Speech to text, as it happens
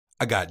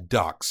I got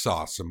Doc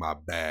sauce in my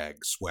bag,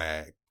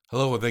 swag.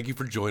 Hello, and thank you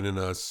for joining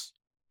us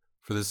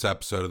for this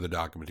episode of the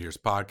Documenteers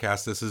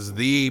podcast. This is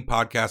the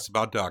podcast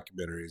about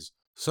documentaries.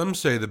 Some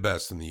say the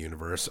best in the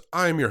universe.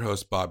 I am your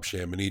host, Bob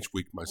Sham, and each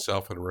week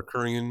myself and a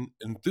recurring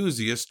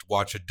enthusiast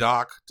watch a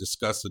doc,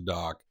 discuss a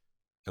doc,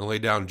 and lay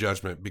down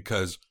judgment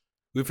because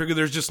we figure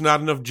there's just not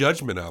enough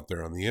judgment out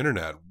there on the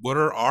internet. What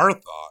are our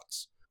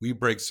thoughts? We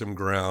break some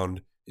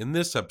ground in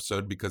this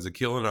episode because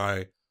Akil and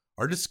I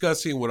are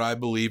discussing what I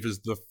believe is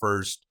the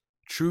first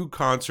true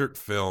concert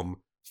film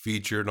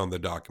featured on the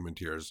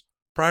Documenteers.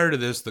 Prior to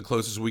this, the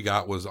closest we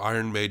got was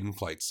Iron Maiden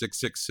Flight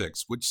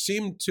 666, which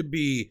seemed to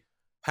be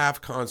half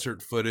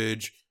concert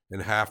footage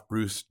and half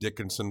Bruce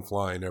Dickinson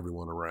flying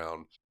everyone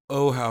around.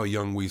 Oh, how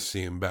young we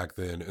seemed back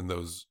then in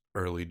those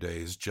early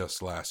days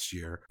just last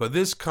year. But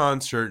this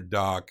concert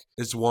doc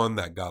is one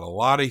that got a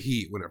lot of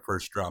heat when it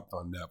first dropped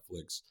on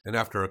Netflix. And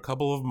after a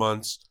couple of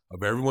months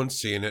of everyone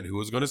seeing it who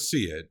was going to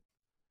see it,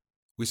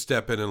 we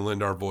step in and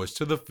lend our voice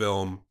to the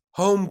film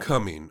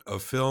Homecoming, a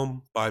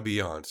film by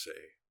Beyonce.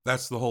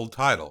 That's the whole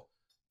title.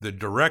 The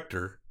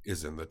director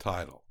is in the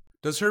title.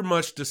 Does her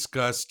much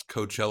discussed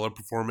Coachella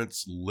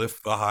performance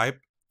lift the hype?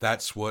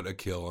 That's what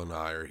Akil and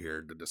I are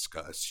here to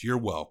discuss. You're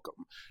welcome.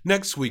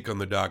 Next week on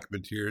the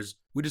Documenteers,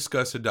 we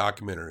discuss a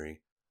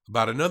documentary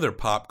about another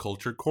pop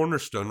culture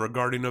cornerstone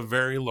regarding a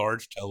very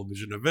large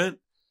television event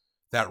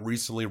that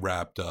recently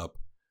wrapped up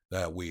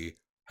that we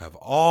have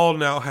all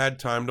now had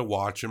time to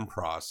watch and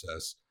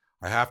process.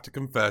 I have to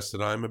confess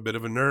that I'm a bit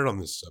of a nerd on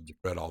this subject.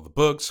 Read all the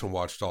books and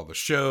watched all the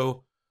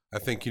show. I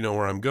think you know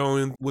where I'm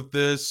going with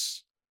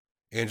this.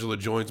 Angela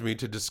joins me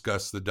to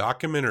discuss the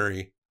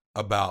documentary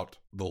about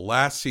the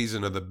last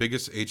season of the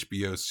biggest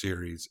HBO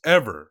series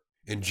ever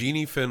in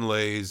Jeannie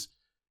Finlay's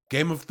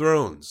Game of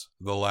Thrones,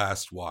 The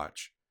Last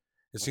Watch.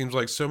 It seems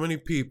like so many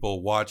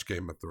people watch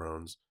Game of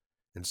Thrones,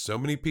 and so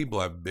many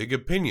people have big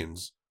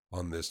opinions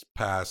on this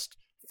past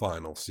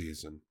final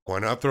season. Why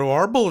not throw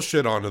our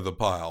bullshit onto the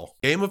pile?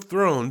 Game of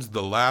Thrones,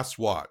 The Last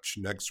Watch,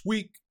 next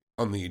week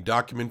on the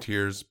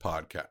Documenteers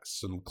podcast.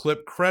 Some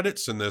clip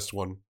credits in this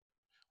one.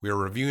 We are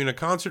reviewing a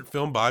concert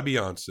film by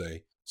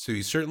Beyonce, so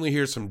you certainly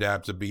hear some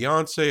dabs of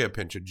Beyonce, a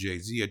pinch of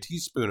Jay-Z, a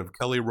teaspoon of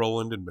Kelly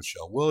Rowland and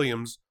Michelle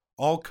Williams,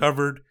 all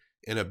covered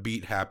in a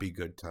beat happy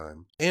good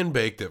time, and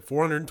baked at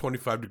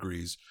 425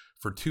 degrees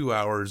for 2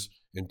 hours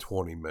and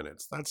 20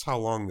 minutes. That's how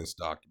long this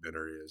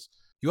documentary is.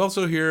 You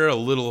also hear a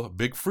little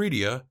Big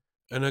Freedia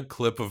and a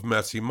clip of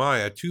Messy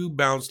Maya, two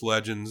bounce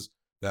legends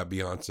that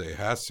Beyonce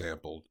has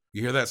sampled.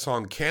 You hear that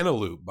song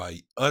Cantaloupe by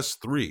Us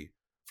Three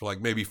for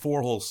like maybe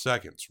 4 whole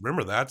seconds.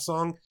 Remember that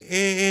song?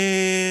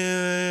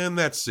 And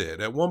that's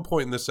it. At one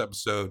point in this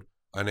episode,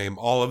 I name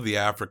all of the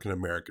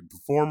African-American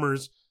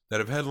performers that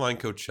have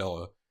headlined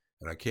Coachella,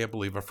 and I can't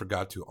believe I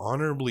forgot to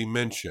honorably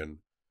mention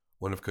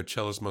one of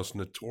Coachella's most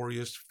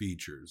notorious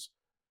features,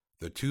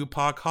 the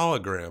Tupac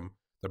hologram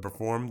that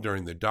performed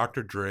during the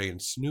Dr. Dre and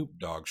Snoop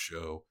Dogg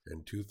show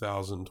in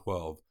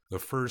 2012, the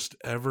first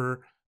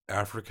ever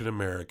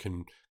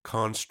African-American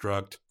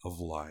construct of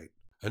light.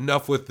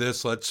 Enough with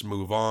this, let's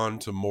move on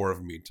to more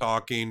of me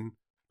talking.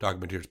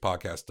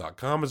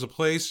 DocumenteersPodcast.com is a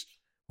place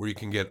where you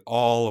can get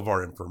all of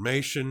our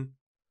information.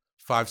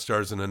 5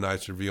 stars and a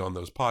nice review on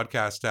those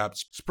podcast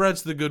apps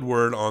spreads the good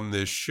word on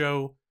this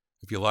show.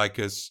 If you like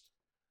us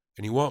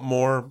and you want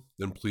more,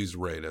 then please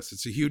rate us.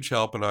 It's a huge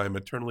help, and I am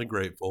eternally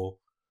grateful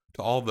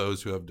to all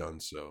those who have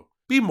done so.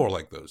 Be more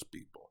like those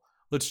people.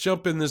 Let's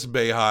jump in this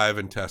bayhive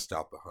and test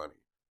out the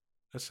honey.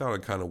 That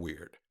sounded kind of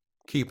weird.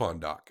 Keep on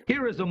docking.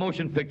 Here is a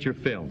motion picture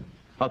film.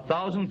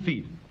 1,000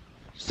 feet,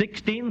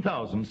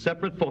 16,000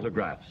 separate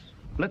photographs.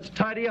 Let's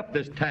tidy up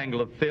this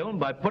tangle of film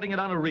by putting it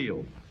on a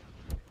reel.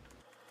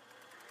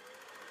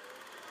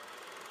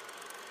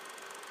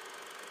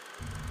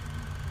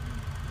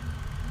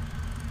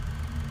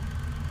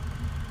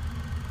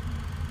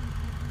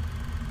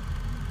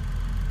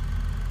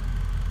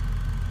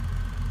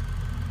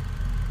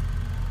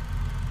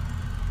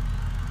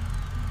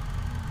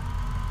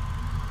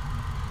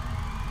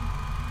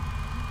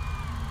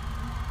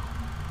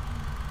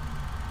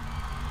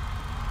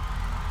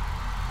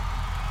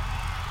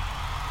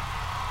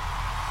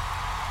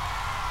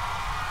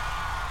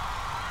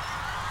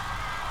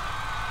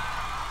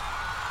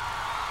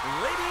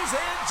 Ladies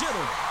and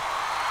gentlemen,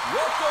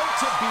 welcome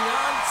to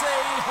Beyonce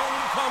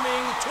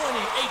Homecoming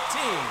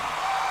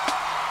 2018.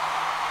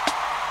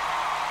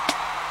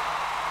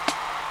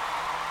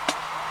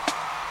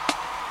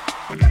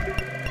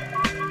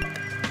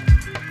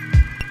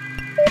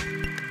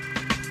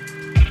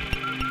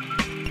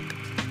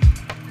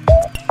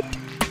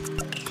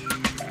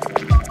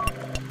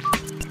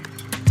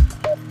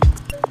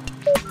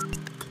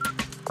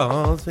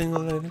 All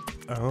single lady,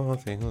 all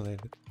single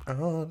lady,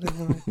 all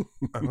single lady,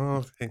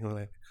 all single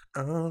lady,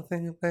 all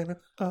single lady,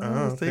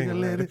 all single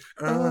lady,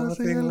 all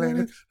single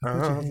lady,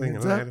 all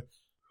single lady.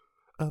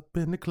 Up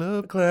in the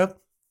club, clap.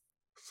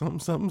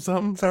 Something.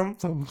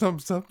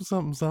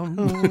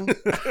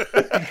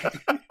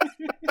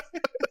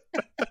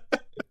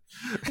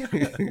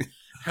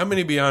 How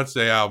many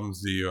Beyonce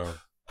albums do you own?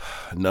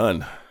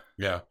 None.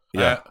 Yeah.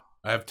 Yeah.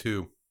 I have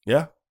 2.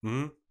 Yeah.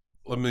 Hmm.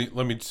 Let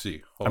me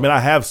see. Hold I mean,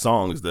 I have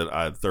songs that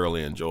I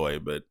thoroughly enjoy,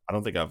 but I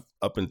don't think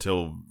up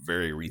until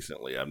very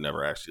recently, I've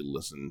never actually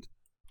listened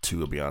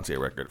to a Beyonce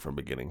record from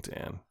beginning to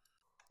end.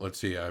 Let's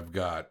see. I've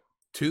got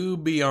 2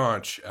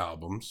 Beyonce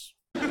albums.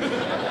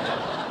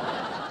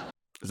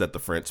 Is that the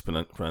French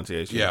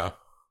pronunciation? Yeah.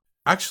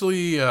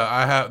 Actually,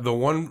 I have the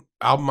one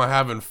album I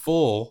have in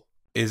full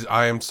is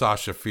I Am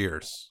Sasha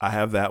Fierce. I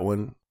have that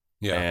one.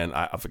 Yeah. And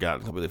I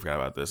completely forgot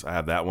about this. I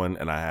have that one,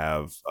 and I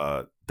have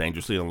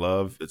Dangerously in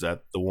Love. Is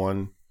that the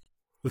one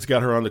that's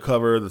got her on the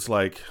cover? That's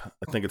like,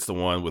 I think it's the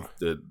one with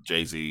the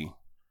Jay-Z.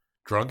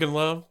 Drunk in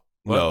Love?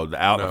 What? No,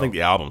 No. I think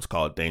the album's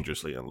called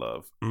Dangerously in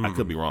Love. I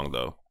could be wrong,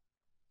 though.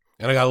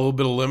 And I got a little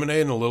bit of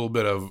Lemonade and a little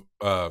bit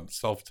of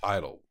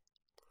self-titled.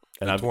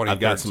 And I've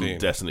got some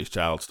Destiny's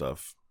Child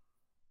stuff.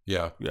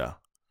 Yeah. Yeah.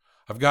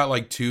 I've got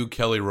like 2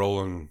 Kelly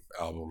Rowland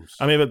albums.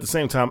 I mean, but at the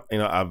same time,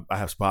 I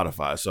have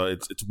Spotify, so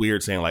it's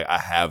weird saying like I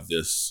have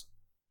this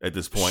at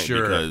this point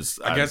because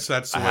I guess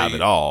that's the I way have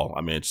it all.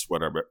 I mean, it's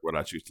what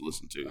I choose to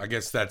listen to. I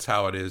guess that's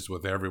how it is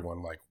with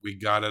everyone. Like, we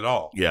got it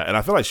all. Yeah, and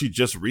I feel like she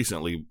just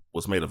recently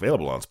was made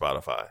available on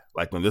Spotify.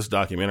 Like when this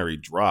documentary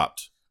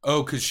dropped.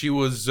 Oh, because she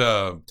was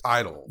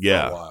titled for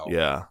a while.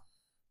 Yeah.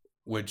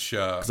 Which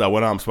because I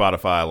went on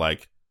Spotify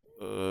like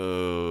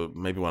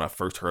maybe when I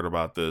first heard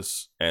about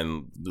this,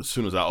 and as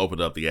soon as I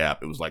opened up the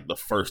app, it was like the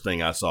first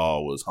thing I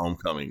saw was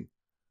Homecoming,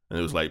 and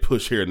it was like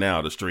push here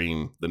now to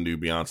stream the new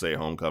Beyonce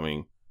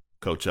Homecoming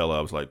Coachella.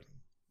 I was like,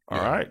 all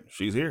right,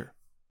 she's here.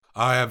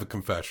 I have a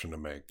confession to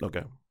make.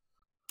 Okay,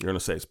 you're in a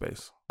safe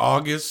space.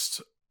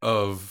 August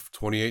of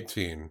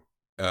 2018,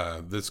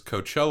 this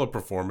Coachella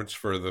performance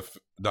for the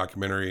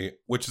documentary,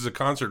 which is a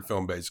concert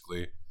film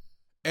basically,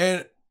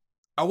 and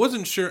I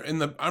wasn't sure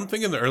I'm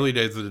thinking the early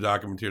days of the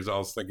documentaries, I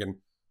was thinking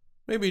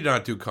maybe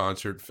not do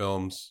concert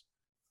films,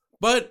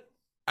 but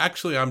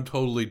actually I'm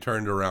totally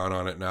turned around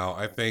on it now.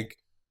 I think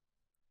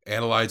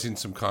analyzing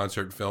some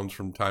concert films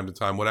from time to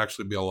time would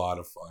actually be a lot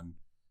of fun,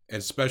 and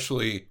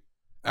especially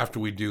after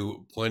we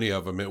do plenty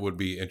of them, it would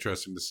be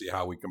interesting to see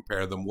how we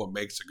compare them. What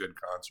makes a good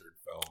concert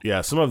film? Yeah,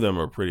 some of them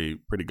are pretty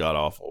god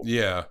awful.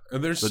 Yeah,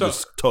 and there's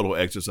just total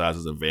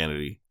exercises in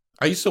vanity.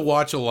 I used to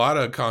watch a lot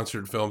of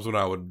concert films when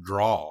I would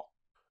draw,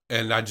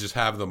 and I just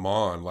have them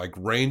on, like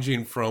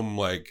ranging from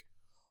like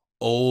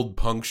old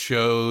punk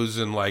shows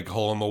and like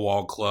hole in the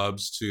wall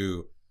clubs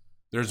to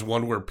there's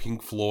one where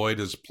Pink Floyd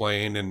is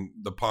playing in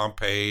the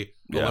Pompeii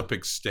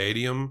Olympic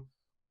Stadium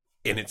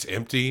and it's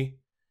empty.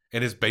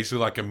 And it's basically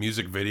like a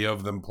music video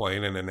of them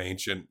playing in an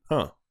ancient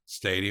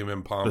stadium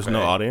in Pompeii. There's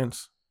no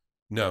audience?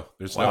 No,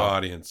 there's no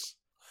audience.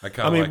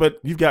 But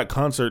you've got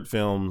concert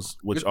films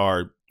which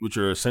are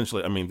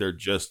essentially, I mean, they're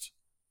just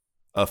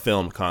a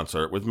film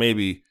concert with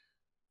maybe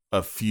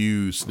a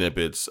few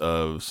snippets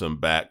of some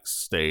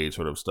backstage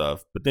sort of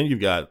stuff. But then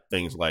you've got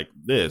things like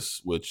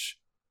this, which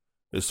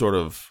is sort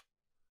of,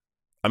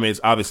 I mean,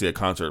 it's obviously a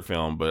concert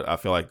film, but I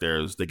feel like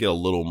they get a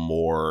little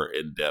more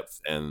in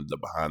depth and the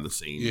behind the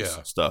scenes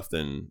stuff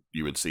than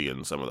you would see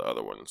in some of the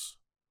other ones.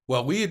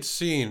 Well, we had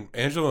seen,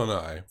 Angela and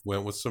I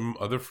went with some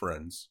other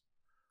friends.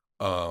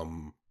 I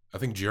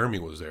think Jeremy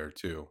was there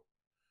too.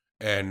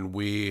 And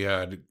we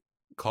had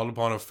called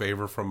upon a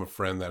favor from a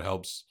friend that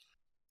helps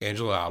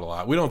Angela out a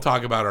lot. We don't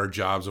talk about our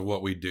jobs and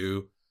what we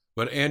do,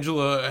 but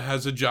Angela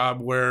has a job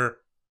where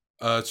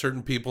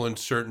certain people in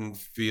certain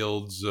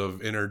fields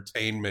of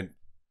entertainment,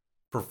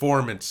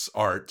 performance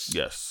arts,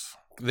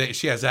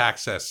 she has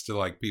access to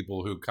like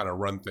people who kind of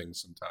run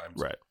things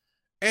sometimes, right?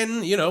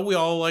 And they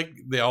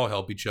all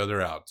help each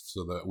other out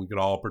so that we could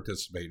all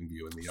participate in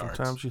viewing the arts.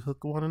 Sometimes you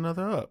hook one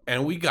another up,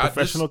 and we got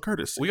professional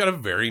courtesy. We got a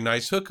very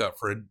nice hookup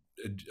for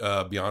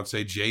a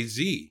Beyonce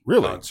Jay-Z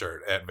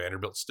concert at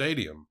Vanderbilt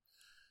Stadium.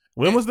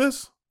 When was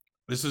this?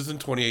 This is in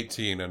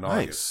 2018 in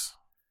August.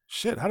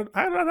 Shit, how did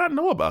I not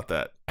know about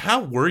that?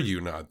 How were you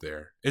not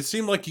there? It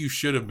seemed like you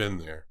should have been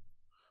there.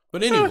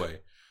 But anyway,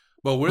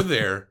 but we're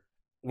there.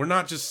 We're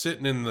not just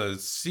sitting in the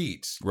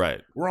seats.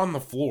 Right. We're on the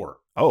floor.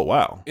 Oh,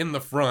 wow. In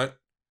the front,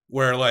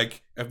 where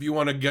like if you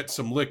want to get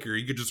some liquor,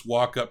 you could just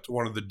walk up to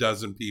one of the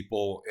dozen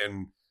people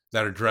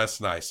that are dressed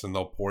nice and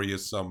they'll pour you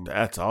some.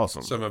 That's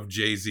awesome. Some of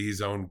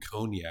Jay-Z's own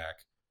cognac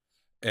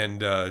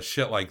and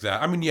shit like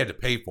that. I mean, you had to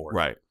pay for it.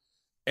 Right.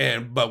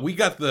 It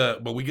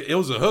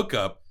was a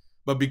hookup,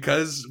 but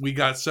because we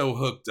got so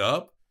hooked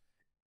up,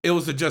 it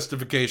was a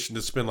justification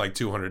to spend like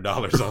 $200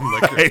 on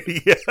liquor. Right,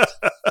 yeah.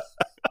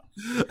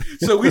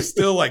 So we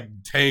still like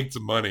tanked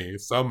money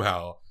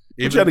somehow.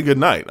 But you had a good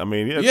night. I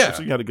mean,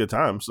 so you had a good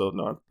time. So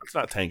no, it's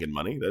not tanking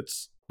money.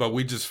 But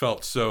we just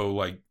felt so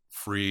like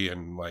free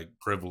and like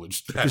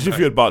privileged. Because if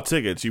you had bought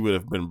tickets, you would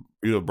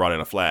have brought in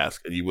a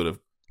flask and you would have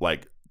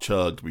like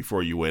chugged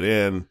before you went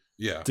in.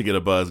 Yeah. To get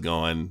a buzz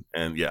going,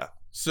 and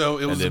So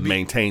it was and then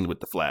maintained with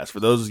the flask. For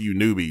those of you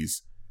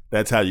newbies,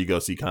 that's how you go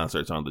see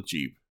concerts on the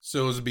cheap.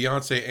 So it was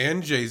Beyonce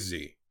and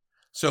Jay-Z.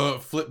 So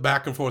it flipped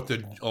back and forth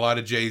to a lot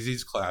of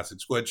Jay-Z's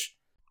classics, which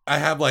I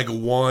have like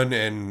one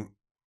and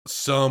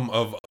some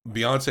of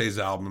Beyonce's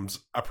albums.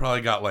 I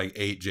probably got like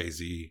 8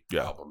 Jay-Z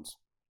albums.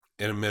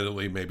 and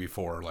admittedly maybe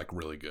 4 are like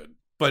really good.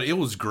 But it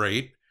was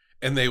great.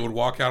 And they would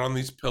walk out on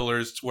these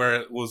pillars to where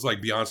it was like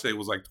Beyonce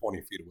was like 20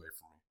 feet away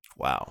from me.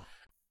 Wow.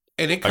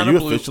 And it Are kind you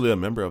of blew. officially a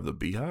member of the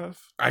Beehive?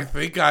 I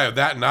think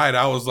that night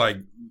I was like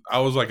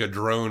a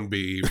drone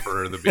bee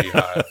for the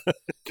Beehive,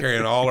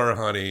 carrying all our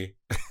honey.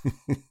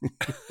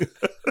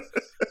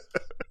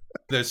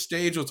 The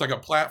stage was like a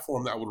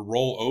platform that would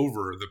roll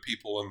over the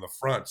people in the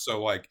front.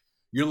 So like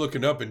you're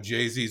looking up and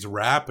Jay-Z's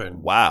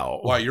rapping Wow.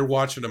 while you're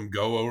watching him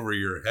go over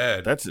your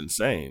head. That's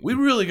insane. We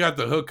really got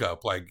the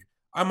hookup. Like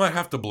I might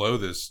have to blow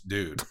this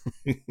dude.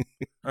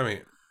 I mean,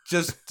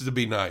 just to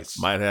be nice.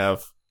 Might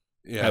have.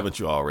 Yeah. Haven't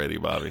you already,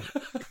 Bobby?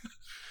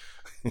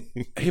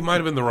 He might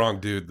have been the wrong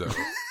dude though.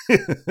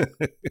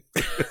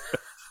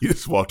 You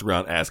just walked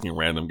around asking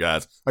random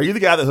guys, "Are you the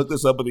guy that hooked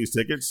us up with these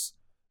tickets?"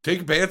 Take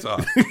your pants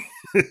off.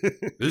 This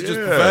is just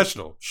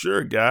professional.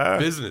 Sure, guy.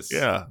 Business.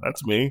 Yeah,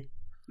 that's me.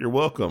 You're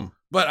welcome.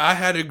 But I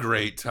had a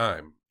great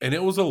time, and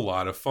it was a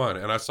lot of fun.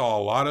 And I saw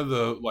a lot of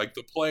the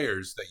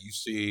players that you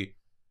see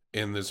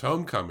in this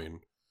homecoming.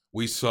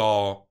 We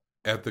saw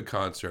at the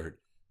concert.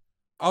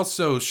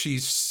 Also, she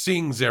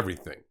sings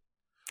everything.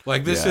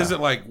 Like this Yeah.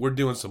 isn't like we're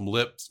doing a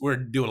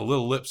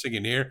little lip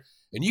syncing here.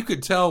 And you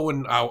could tell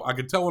when I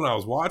could tell when I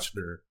was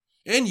watching her,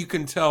 and you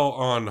can tell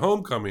on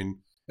Homecoming.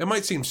 It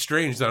might seem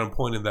strange that I'm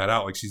pointing that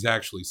out, like she's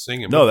actually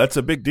singing. No, that's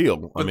a big deal.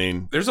 I But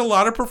mean, there's a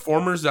lot of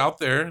performers out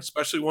there,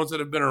 especially ones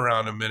that have been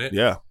around a minute,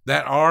 yeah,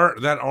 that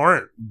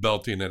aren't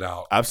belting it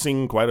out. I've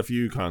seen quite a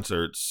few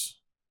concerts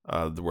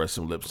where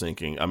some lip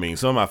syncing. I mean,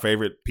 some of my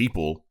favorite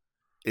people,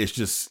 it's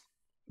just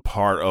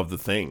part of the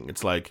thing.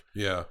 It's like,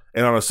 Yeah,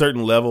 and on a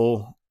certain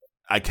level,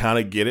 I kind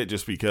of get it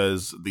just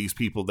because these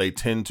people, they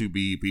tend to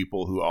be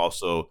people who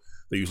also,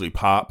 they're usually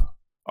pop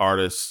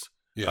artists.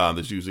 yeah,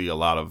 There's usually a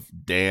lot of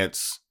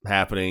dance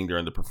happening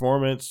during the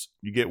performance.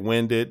 You get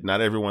winded. Not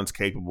everyone's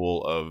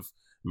capable of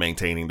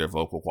maintaining their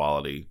vocal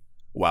quality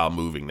while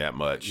moving that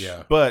much.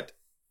 Yeah. But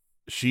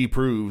she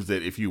proves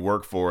that if you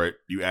work for it,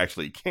 you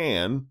actually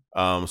can.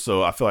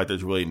 So I feel like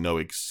there's really no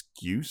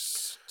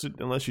excuse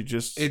unless you're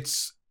just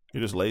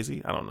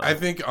lazy. I don't know. I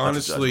think That's a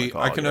honestly, judgment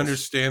call, I I can guess.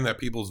 understand that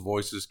people's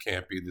voices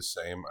can't be the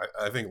same.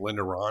 I think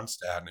Linda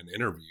Ronstadt in an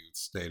interview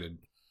stated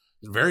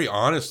very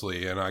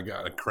honestly, and I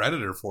got a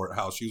credit her for it,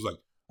 how she was like,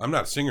 I'm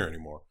not a singer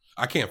anymore.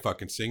 I can't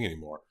fucking sing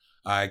anymore.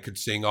 I could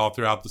sing all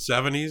throughout the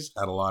 70s,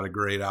 had a lot of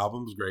great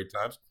albums, great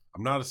times.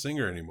 I'm not a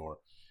singer anymore.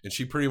 And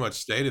she pretty much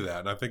stated that.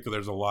 And I think that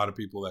there's a lot of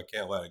people that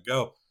can't let it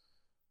go.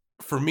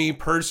 For me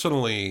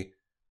personally,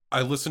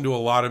 I listen to a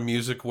lot of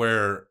music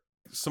where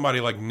somebody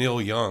like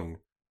Neil Young,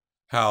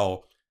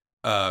 how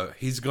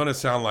he's going to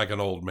sound like an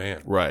old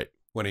man Right.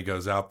 when he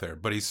goes out there,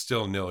 but he's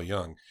still Neil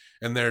Young.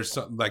 And there's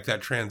something like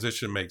that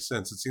transition makes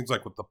sense. It seems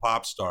like with the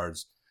pop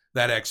stars,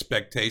 that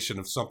expectation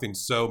of something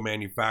so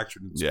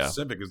manufactured and Yeah.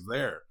 specific is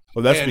there.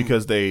 Well, that's And-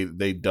 because they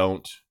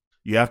don't.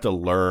 You have to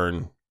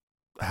learn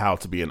how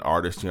to be an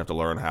artist. You have to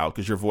learn how,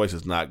 because your voice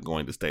is not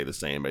going to stay the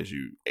same as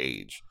you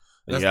age,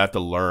 and That's- you have to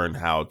learn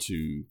how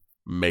to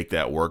make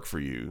that work for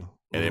you.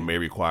 And it Mhm. may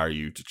require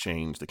you to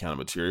change the kind of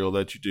material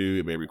that you do.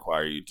 It may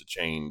require you to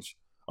change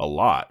a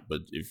lot.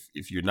 But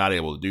if you're not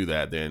able to do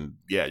that, then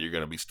yeah, you're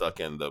going to be stuck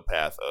in the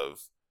path of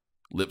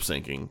lip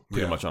syncing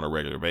pretty Yeah. much on a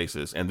regular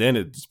basis. And then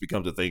it just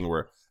becomes a thing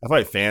where I feel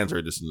like fans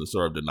are just in the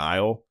sort of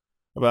denial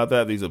about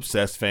that. These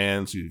obsessed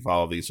fans who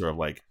follow these sort of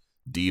like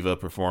diva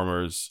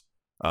performers.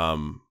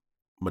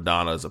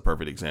 Madonna is a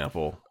perfect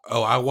example.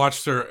 Oh, I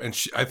watched her, and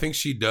I think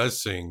she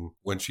does sing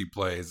when she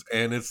plays.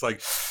 And it's like,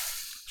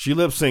 She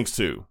lip syncs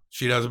too.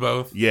 she does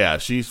both. Yeah,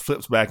 she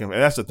flips back and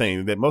that's the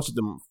thing, that most of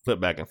them flip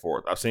back and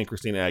forth. I've seen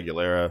Christina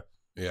Aguilera,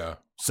 Yeah.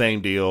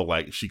 same deal.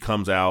 Like she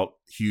comes out,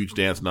 huge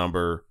dance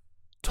number,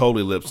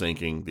 totally lip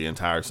syncing the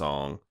entire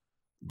song,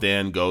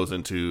 then goes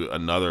into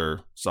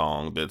another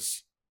song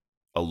that's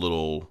a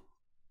little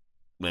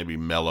maybe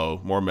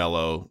more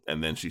mellow,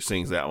 and then she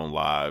sings that one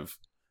live.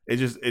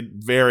 It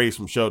varies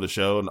from show to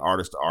show and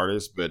artist to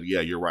artist, but yeah,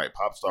 you're right.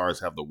 Pop stars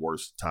have the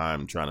worst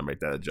time trying to make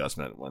that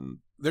adjustment when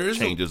There is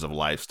changes of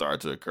life start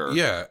to occur.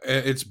 Yeah,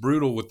 it's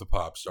brutal with the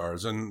pop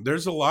stars. And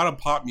there's a lot of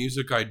pop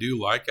music I do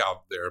like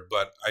out there,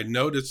 but I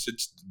notice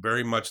it's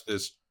very much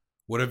this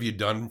what have you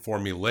done for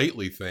me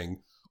lately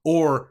thing,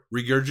 or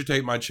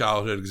regurgitate my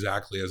childhood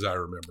exactly as I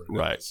remember it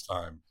Right. at this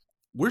time.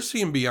 We're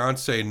seeing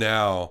Beyonce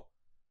now.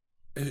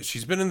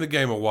 She's been in the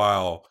game a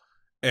while,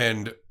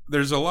 and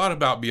there's a lot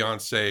about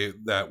Beyonce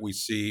that we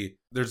see.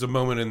 There's a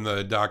moment in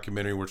the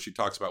documentary where she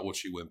talks about what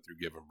she went through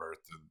giving birth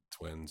to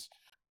twins.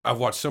 I've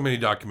watched so many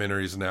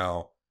documentaries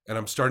now, and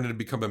I'm starting to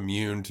become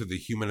immune to the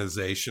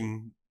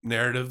humanization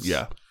narratives.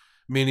 Yeah.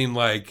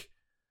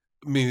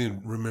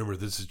 Meaning, remember,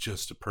 this is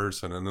just a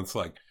person. And it's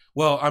like,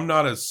 well, I'm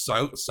not a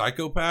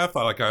psychopath.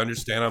 I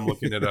understand I'm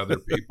looking at other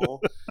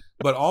people.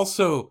 But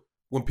also,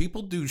 when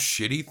people do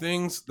shitty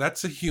things,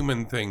 that's a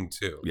human thing,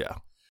 too. Yeah.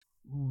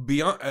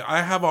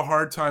 I have a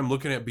hard time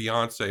looking at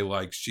Beyonce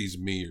like she's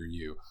me or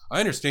you. I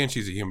understand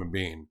she's a human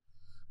being,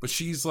 but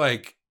she's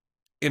like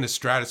in a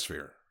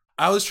stratosphere.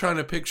 I was trying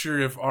to picture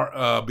if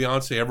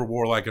Beyonce ever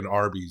wore like an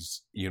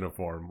Arby's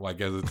uniform, like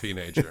as a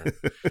teenager.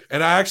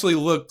 And I actually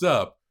looked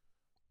up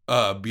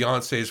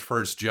Beyonce's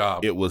first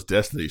job. It was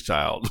Destiny's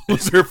Child. It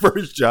was her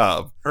first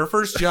job. Her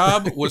first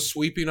job was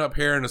sweeping up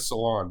hair in a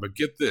salon. But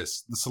get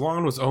this, the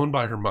salon was owned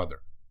by her mother.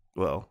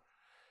 Well,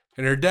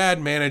 and her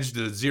dad managed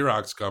a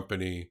Xerox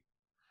company.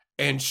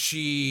 And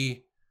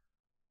she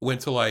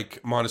went to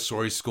like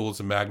Montessori schools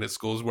and magnet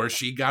schools where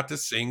she got to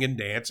sing and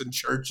dance in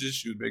churches.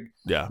 She was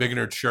big in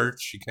her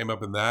church. She came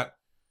up in that.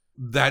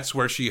 That's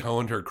where she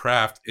honed her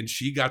craft, and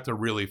she got to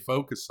really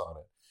focus on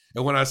it.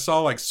 And when I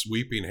saw like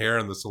sweeping hair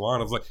in the salon,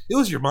 I was like, it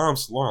was your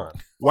mom's salon.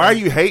 Why are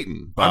you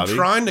hating, Bobby? I'm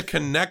trying to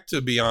connect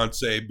to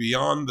Beyonce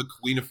beyond the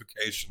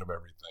queenification of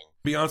everything.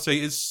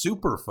 Beyonce is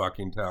super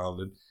fucking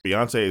talented.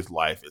 Beyonce's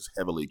life is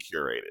heavily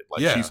curated.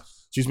 Like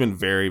she's been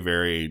very,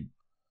 very,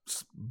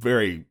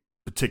 very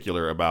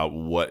particular about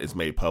what is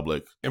made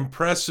public.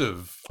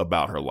 Impressive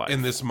about her life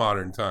in this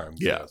modern time.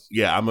 Yeah,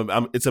 yeah.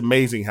 It's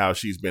amazing how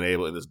she's been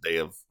able in this day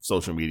of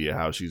social media,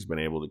 how she's been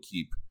able to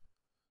keep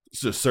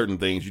just certain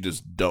things you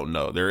just don't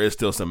know. There is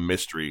still some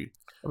mystery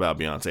about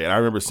Beyonce, and I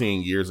remember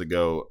seeing years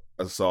ago.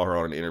 I saw her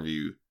on an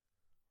interview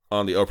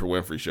on the Oprah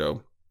Winfrey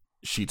Show.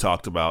 She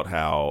talked about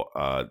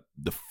how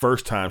the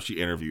first time she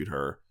interviewed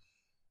her,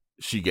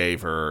 she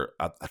gave her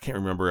I can't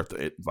remember if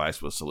the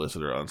advice was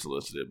solicited or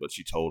unsolicited, but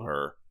she told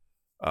her,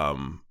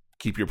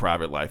 keep your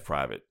private life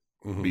private.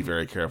 Mm-hmm. Be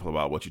very careful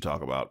about what you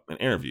talk about in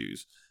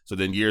interviews. So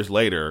then years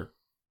later,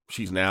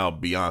 she's now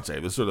Beyonce.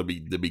 This is sort of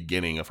the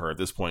beginning of her. At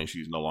this point,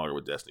 she's no longer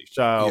with Destiny's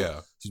Child. Yeah.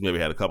 She's maybe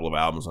had a couple of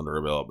albums under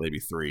her belt, maybe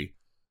 3.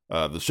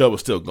 The show was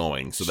still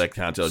going, so that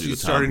kind of tells you the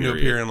time starting to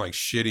appear in like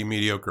shitty,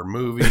 mediocre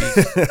movies.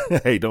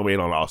 Hey, don't hate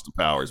on Austin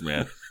Powers,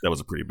 man. That was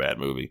a pretty bad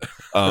movie.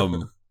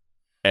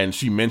 And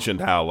she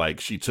mentioned how like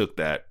she took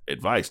that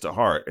advice to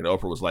heart, and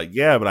Oprah was like,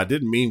 "Yeah, but I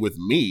didn't mean with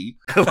me.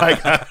 Like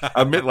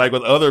I meant like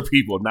with other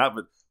people, not."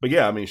 But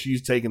yeah, I mean,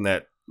 she's taken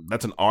that.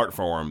 That's an art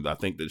form. I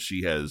think that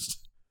she has.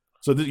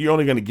 So you're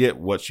only going to get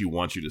what she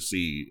wants you to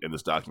see in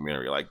this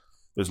documentary. Like,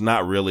 there's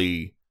not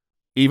really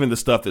even the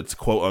stuff that's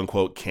quote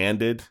unquote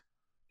candid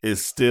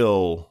is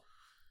still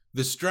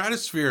the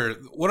stratosphere.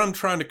 What I'm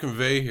trying to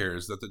convey here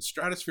is that the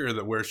stratosphere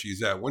that where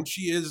she's at when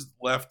she is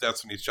left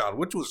Destiny's Child,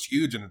 which was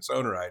huge in its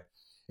own right.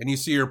 And you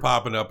see her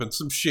popping up in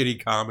some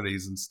shitty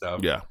comedies and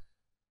stuff. Yeah.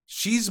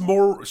 She's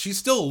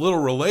still a little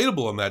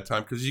relatable in that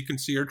time because you can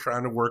see her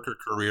trying to work her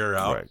career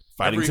out. Right.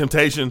 Fighting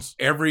temptations.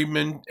 Every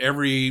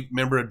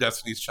member of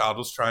Destiny's Child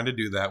was trying to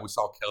do that. We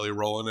saw Kelly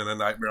Rowland in a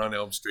Nightmare on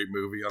Elm Street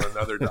movie on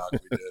another doc we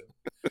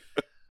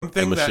did.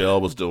 And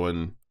Michelle was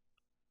doing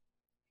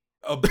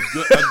a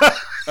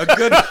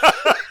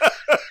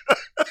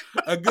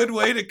good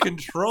way to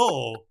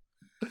control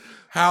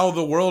how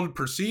the world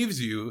perceives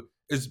you.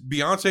 Is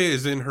Beyonce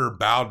is in her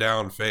bow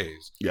down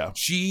phase. Yeah.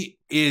 She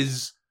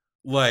is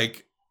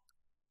like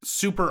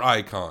super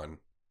icon.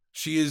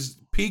 She is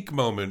peak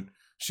moment.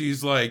 She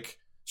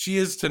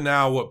is to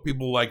now what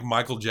people like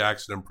Michael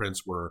Jackson and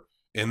Prince were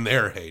in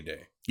their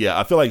heyday. Yeah,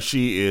 I feel like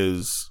she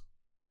is.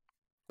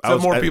 So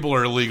more people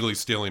are illegally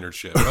stealing her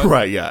shit. Right,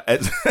 right yeah.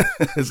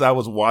 As I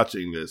was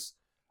watching this,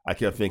 I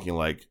kept thinking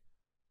like,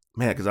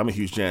 man, because I'm a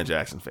huge Janet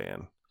Jackson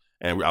fan.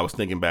 And I was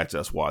thinking back to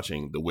us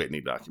watching the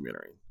Whitney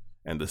documentary.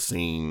 And the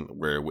scene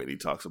where Whitney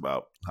talks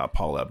about how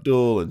Paula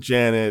Abdul and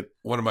Janet.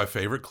 One of my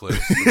favorite clips.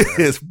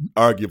 Is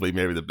arguably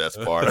maybe the best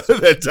part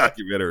of that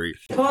documentary.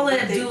 Paula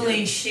Abdul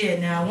ain't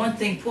shit now. One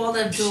thing,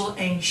 Paula Abdul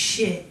ain't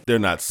shit. They're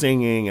not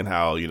singing and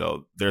how,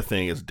 their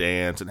thing is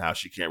dance and how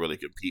she can't really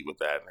compete with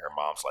that. And her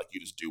mom's like,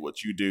 you just do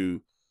what you do.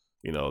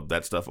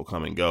 That stuff will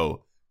come and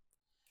go.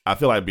 I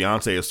feel like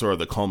Beyonce is sort of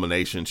the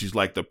culmination. She's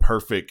like the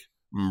perfect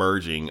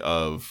merging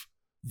of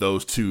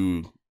those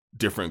two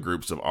different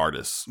groups of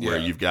artists where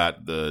you've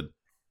got the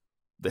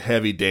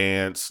heavy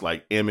dance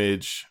like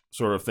image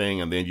sort of thing,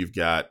 and then you've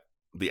got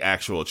the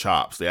actual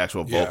chops, the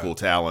actual vocal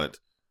talent,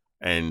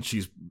 and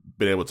she's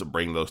been able to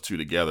bring those two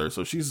together.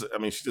 So she's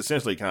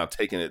essentially kind of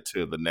taking it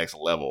to the next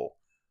level,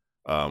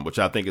 which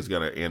I think is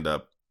going to end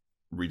up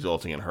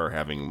resulting in her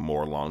having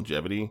more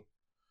longevity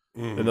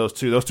than those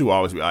two. Those two will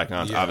always be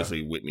icons.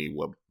 Obviously Whitney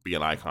will be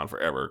an icon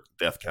forever.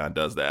 Defcon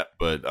does that,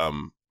 but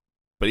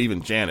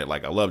even Janet,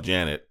 like I love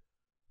Janet.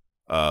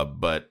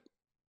 But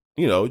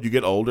you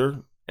get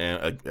older,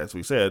 and as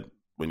we said,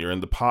 when you're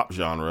in the pop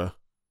genre,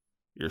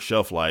 your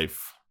shelf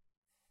life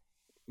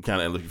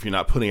kind of, if you're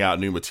not putting out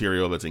new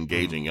material that's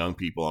engaging young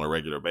people on a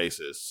regular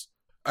basis.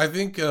 I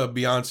think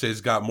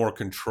Beyonce's got more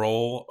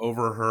control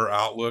over her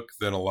outlook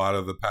than a lot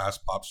of the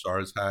past pop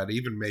stars had,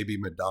 even maybe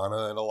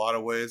Madonna in a lot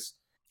of ways.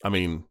 I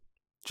mean,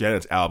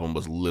 Janet's album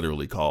was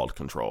literally called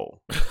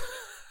Control.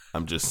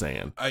 I'm just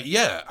saying.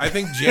 I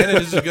think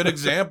Janet is a good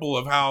example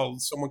of how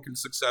someone can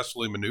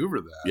successfully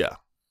maneuver that. Yeah.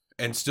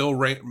 And still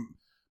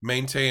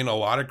maintain a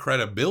lot of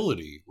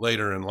credibility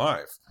later in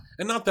life.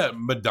 And not that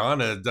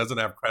Madonna doesn't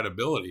have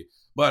credibility,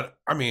 but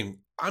I mean,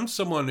 I'm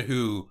someone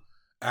who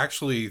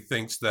actually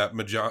thinks that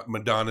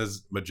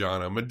Madonna's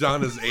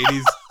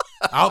 80s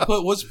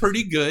output was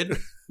pretty good,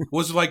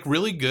 was like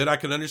really good. I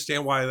can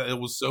understand why it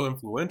was so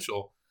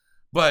influential.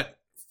 But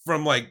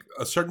from like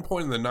a certain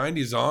point in the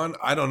 90s on,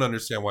 I don't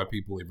understand why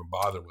people even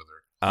bother with her.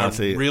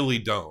 Honestly, I really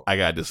don't. I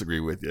gotta disagree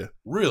with you.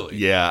 Really?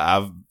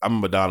 Yeah, I'm a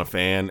Madonna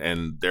fan,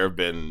 and there have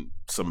been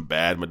some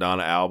bad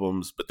Madonna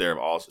albums, but there have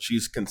also she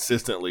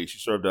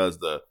sort of does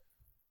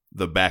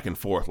the back and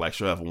forth. Like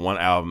she'll have one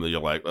album that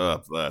you're like,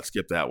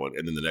 skip that one,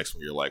 and then the next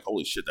one you're like,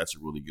 holy shit, that's a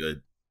really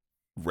good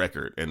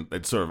record, and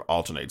it sort of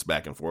alternates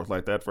back and forth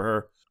like that for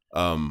her.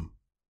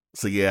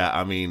 So yeah,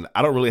 I mean,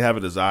 I don't really have a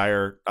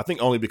desire. I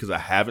think only because I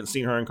haven't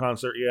seen her in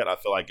concert yet. I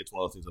feel like it's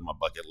one of those things on my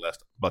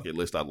bucket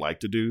list I'd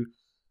like to do.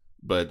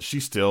 But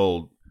she's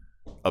still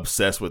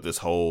obsessed with this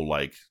whole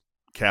like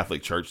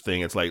Catholic Church thing.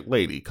 It's like,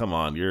 lady, come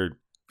on,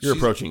 she's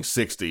approaching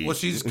 60. Well,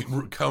 she's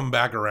come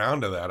back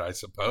around to that, I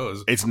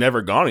suppose. It's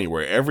never gone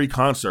anywhere. Every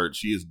concert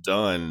she has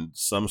done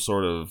some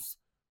sort of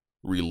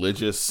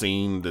religious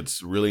scene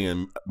that's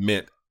really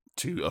meant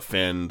to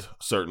offend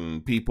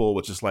certain people,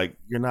 which is like,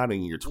 you're not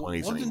in your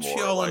 20s Wasn't anymore.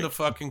 she all like, into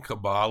fucking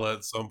Kabbalah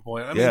at some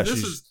point? I yeah, mean,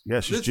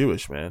 she's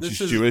Jewish, man.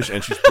 She's is- Jewish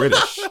and she's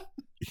British.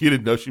 You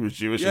didn't know she was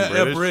Jewish and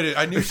British? Yeah, British.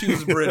 I knew she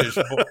was British,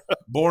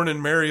 born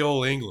in merry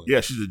old England.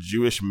 Yeah, she's a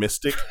Jewish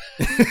mystic.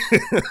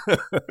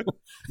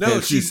 No,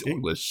 and she's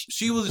English.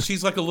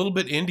 She's like a little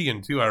bit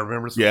Indian too. I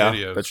remember some Yeah,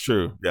 videos. that's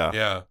true. Yeah.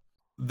 Yeah.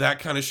 That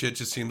kind of shit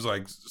just seems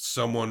like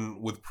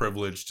someone with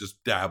privilege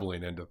just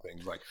dabbling into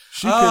things. Like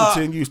She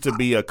continues to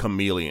be a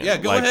chameleon. Yeah,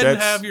 go like, ahead and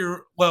have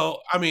your.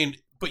 Well, I mean,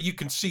 but you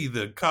can see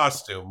the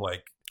costume.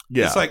 Like,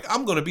 Yeah. it's like,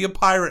 I'm going to be a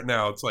pirate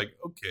now. It's like,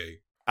 okay.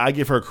 I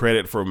give her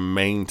credit for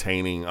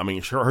maintaining. I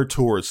mean, her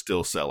tours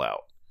still sell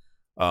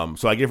out.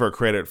 So I give her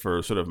credit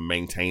for sort of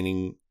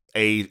maintaining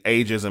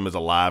ageism is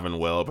alive and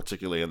well,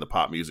 particularly in the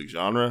pop music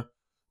genre,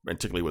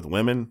 particularly with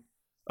women.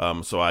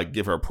 So I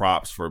give her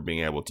props for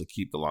being able to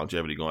keep the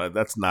longevity going.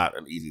 That's not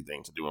an easy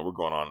thing to do. And we're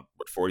going on,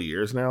 40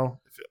 years now,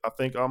 I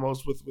think,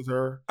 almost with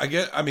her.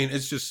 I mean,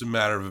 it's just a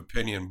matter of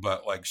opinion,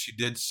 but like she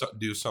did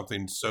do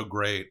something so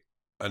great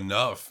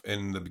enough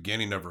in the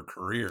beginning of her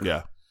career.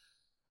 Yeah.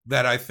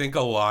 That I think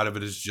a lot of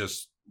it is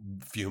just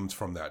fumes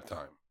from that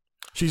time.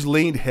 She's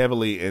leaned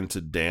heavily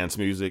into dance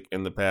music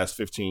in the past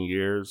 15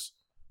 years,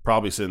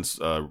 probably since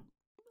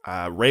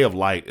Ray of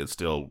Light is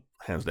still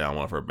hands down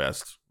one of her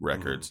best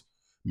records.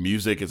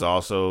 Music is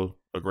also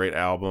a great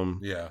album.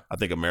 Yeah. I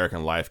think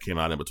American Life came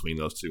out in between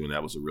those two, and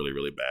that was a really,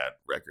 really bad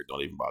record.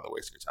 Don't even bother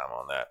wasting your time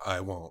on that. I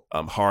won't.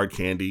 Hard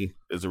Candy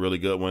is a really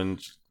good one.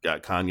 She's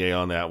got Kanye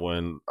on that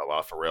one. A lot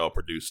of Pharrell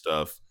produced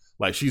stuff.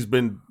 Like,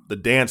 the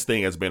dance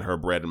thing has been her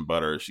bread and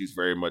butter. She's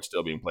very much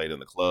still being played in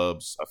the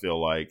clubs. I feel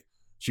like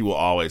she will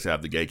always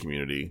have the gay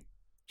community.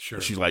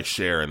 Sure. She's like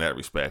Cher in that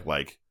respect.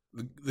 Like,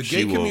 the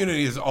gay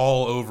community is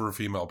all over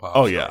female pop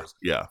oh, stars.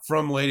 yeah.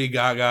 From Lady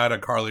Gaga to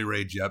Carly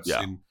Rae Jepsen.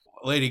 Yeah.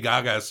 Lady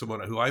Gaga is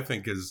someone who I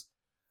think is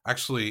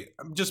actually,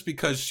 just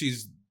because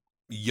she's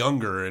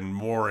younger and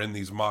more in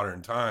these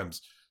modern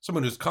times,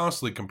 someone who's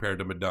constantly compared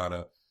to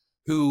Madonna,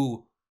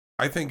 who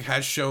I think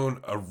has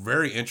shown a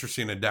very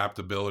interesting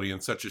adaptability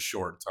in such a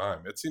short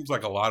time. It seems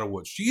like a lot of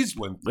what she's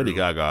went through. Lady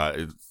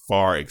Gaga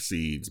far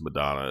exceeds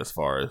Madonna as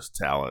far as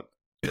talent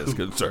is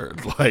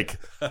concerned. Like,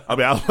 I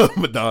mean, I love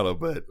Madonna,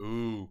 but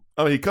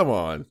I mean, come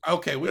on.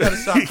 Okay, we got to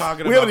stop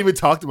talking. We haven't even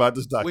talked about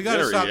this documentary. We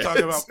got to stop yet.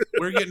 talking about.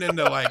 We're getting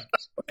into like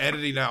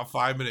editing out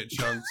 5-minute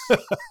chunks.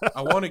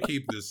 I want to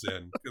keep this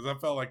in because I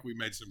felt like we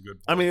made some good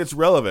points. I mean, it's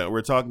relevant.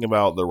 We're talking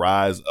about the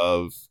rise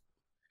of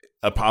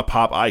a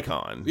pop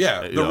icon.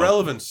 Yeah, the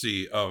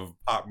relevancy of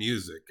pop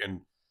music,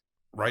 and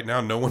right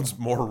now, no one's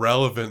more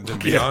relevant than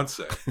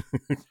Beyonce,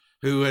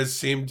 who has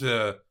seemed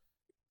to.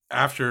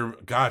 After,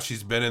 gosh,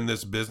 she's been in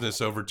this business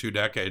over 2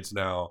 decades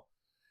now,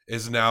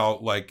 is now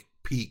like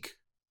peak.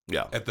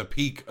 Yeah. At the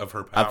peak of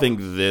her power. I think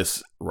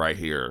this right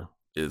here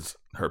is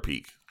her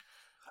peak.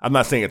 I'm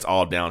not saying it's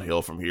all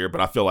downhill from here,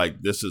 but I feel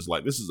like this is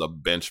a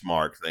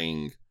benchmark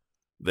thing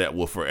that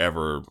will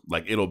forever,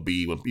 like, it'll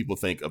be when people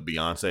think of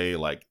Beyonce,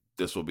 like,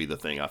 this will be the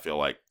thing I feel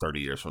like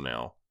 30 years from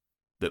now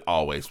that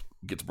always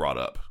gets brought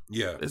up.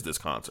 Yeah. Is this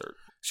concert.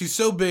 She's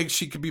so big,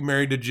 she could be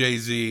married to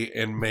Jay-Z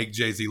and make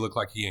Jay-Z look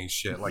like he ain't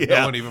shit. Like,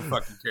 no one even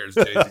fucking cares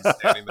Jay-Z's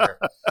standing there.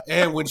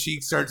 And when she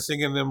starts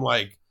singing them,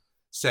 like,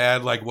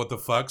 sad, like, what the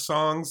fuck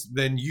songs,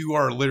 then you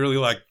are literally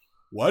like,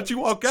 why'd you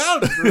walk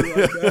out like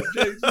that,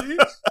 Jay-Z?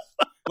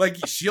 Like,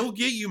 she'll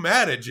get you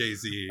mad at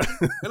Jay-Z.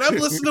 And I've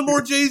listened to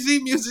more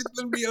Jay-Z music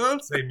than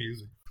Beyonce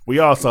music. We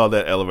all saw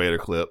that elevator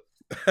clip.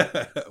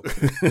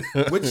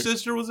 Which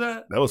sister was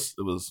that?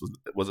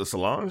 Was it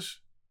Solange?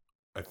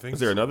 I think.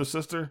 Is there another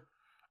sister?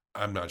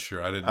 I'm not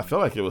sure. I feel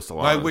like it was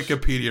Solange. My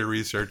Wikipedia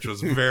research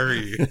was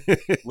very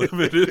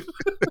limited.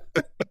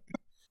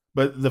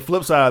 But the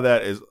flip side of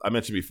that is, I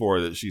mentioned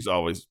before that she's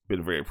always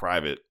been very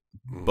private,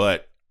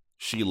 but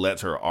she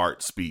lets her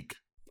art speak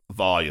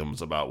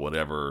volumes about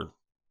whatever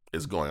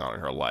is going on in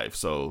her life.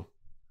 So,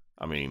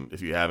 I mean,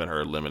 if you haven't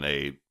heard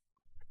Lemonade,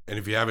 and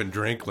if you haven't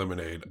drank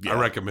Lemonade, I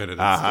recommend it.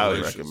 It's I highly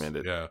delicious. recommend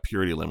it. Yeah.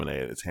 Purity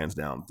Lemonade is hands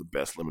down the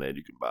best lemonade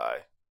you can buy.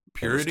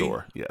 Purity? In the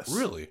store. Yes.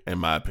 Really? In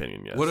my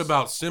opinion, yes. What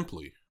about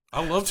Simply?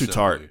 I love Too Simply.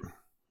 tart.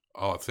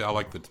 Oh, see, I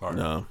like the tart.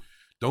 No.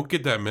 Don't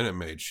get that Minute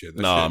Maid shit.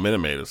 That No, shit, Minute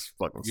Maid is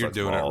fucking. You're sucks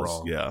doing it balls.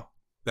 wrong. Yeah,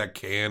 that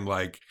can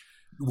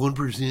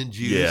 1%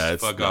 juice. yeah.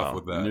 It's, Fuck off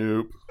with that.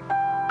 Nope.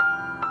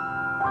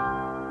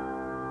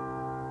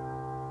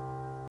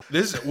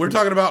 We're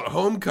talking about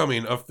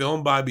Homecoming, a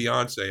film by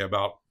Beyonce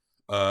about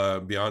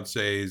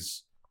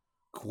Beyonce's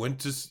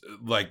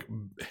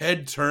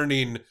head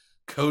turning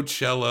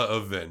Coachella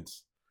event.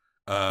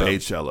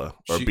 Beychella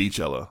or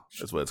Beachella.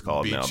 That's what it's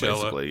called now,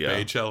 basically. Yeah.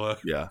 Beychella.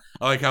 Yeah.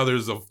 I like how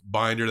there's a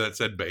binder that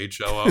said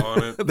Beychella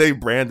on it. They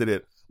branded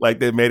it like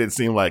they made it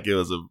seem like it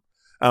was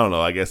I don't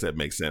know. I guess that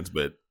makes sense,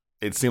 but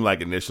it seemed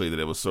like initially that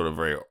it was sort of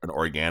an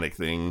organic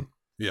thing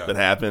that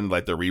happened,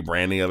 like the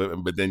rebranding of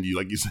it. But then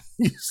you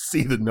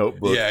see the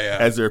Notebook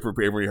as they're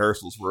preparing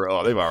rehearsals for.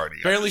 Oh, they've already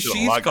apparently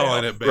she's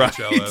calling it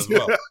Beychella as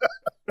well.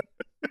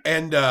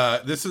 And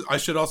I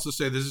should also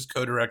say this is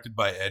co-directed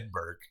by Ed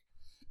Burke,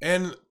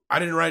 and I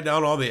didn't write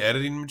down all the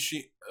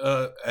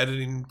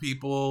editing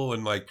people,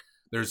 and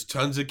there's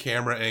tons of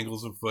camera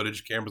angles and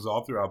footage, cameras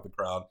all throughout the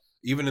crowd.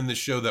 Even in the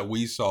show that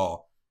we saw,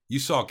 you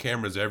saw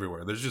cameras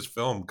everywhere. There's just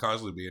film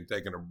constantly being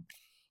taken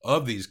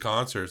of these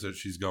concerts that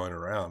she's going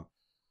around.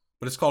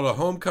 But it's called A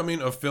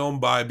Homecoming, a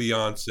film by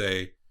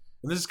Beyonce,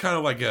 and this is kind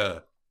of like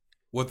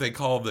what they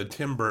call the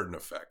Tim Burton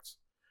effect,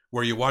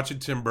 where you watch a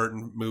Tim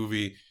Burton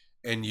movie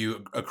and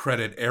you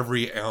accredit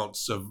every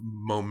ounce of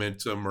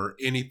momentum or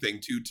anything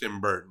to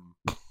Tim Burton.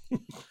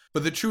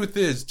 But the truth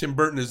is, Tim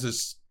Burton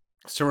is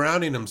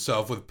surrounding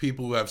himself with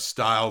people who have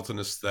styles and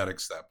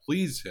aesthetics that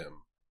please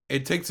him.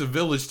 It takes a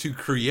village to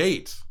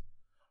create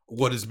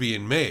what is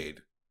being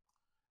made,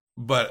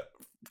 but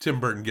Tim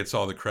Burton gets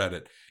all the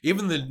credit.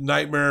 Even the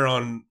Nightmare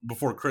on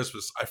Before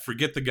Christmas, I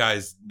forget the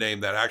guy's name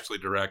that actually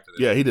directed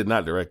it. Yeah, he did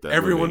not direct that.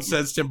 Everyone movie.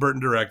 says Tim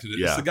Burton directed it.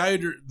 Yeah. It's the guy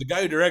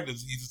who directed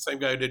it. He's the same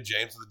guy who did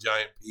James and the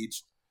Giant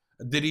Peach.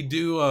 Did he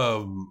do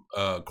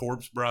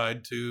Corpse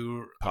Bride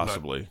too?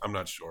 Possibly. I'm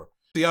not sure.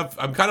 See,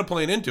 I'm kind of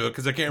playing into it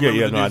because I can't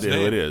remember the dude's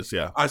name. It is,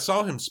 yeah. I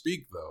saw him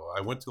speak, though.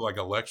 I went to a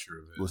lecture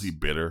of his. Was he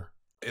bitter?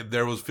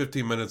 There was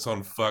 15 minutes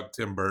on fuck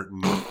Tim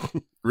Burton.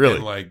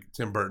 Really? And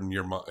Tim Burton,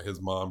 his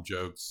mom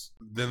jokes.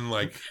 Then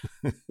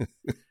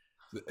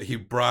he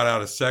brought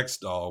out a sex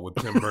doll with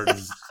Tim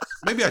Burton's.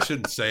 Maybe I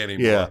shouldn't say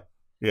anymore.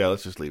 Yeah.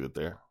 Let's just leave it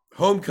there.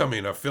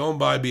 Homecoming, a film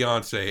by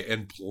Beyonce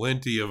and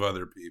plenty of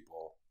other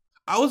people.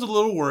 I was a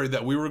little worried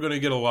that we were going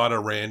to get a lot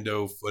of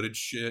rando footage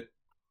shit.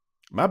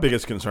 My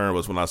biggest concern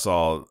was when I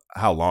saw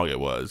how long it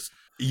was.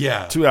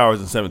 Yeah. 2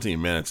 hours and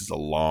 17 minutes is a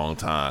long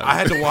time. I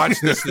had to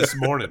watch this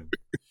morning.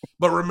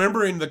 But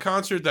remembering the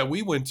concert that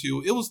we went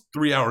to, it was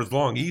 3 hours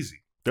long,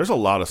 easy. There's a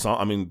lot of songs.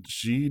 I mean,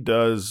 she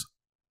does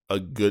a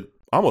good,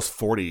 almost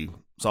 40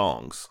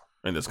 songs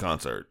in this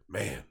concert.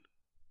 Man,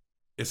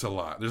 it's a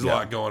lot. There's a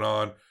lot going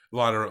on. A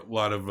lot of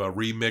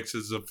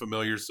remixes of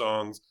familiar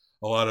songs.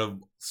 A lot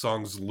of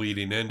songs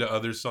leading into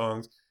other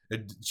songs.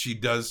 She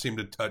does seem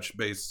to touch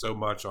base so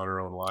much on her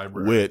own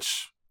library.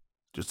 Which,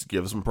 just to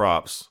give some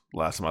props,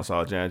 last time I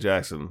saw Janet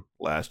Jackson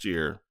last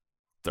year,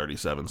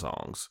 37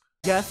 songs.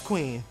 Yes,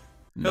 Queen.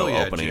 No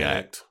yeah, opening Janet.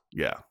 act.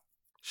 Yeah,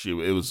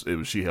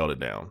 she held it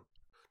down.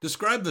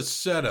 Describe the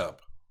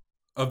setup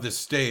of the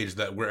stage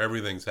where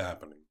everything's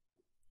happening.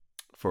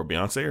 For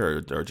Beyonce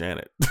or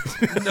Janet?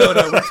 No,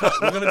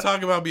 we're going to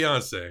talk about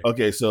Beyonce.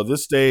 Okay, so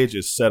this stage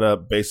is set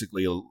up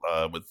basically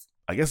with,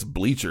 I guess,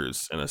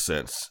 bleachers in a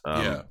sense.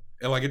 And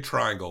a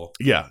triangle.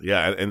 Yeah,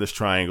 in this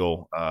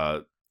triangle,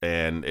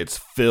 and it's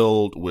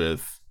filled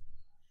with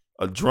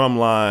a drum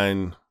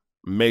line,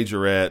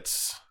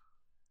 majorettes.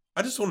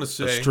 I just want to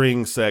say, a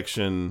string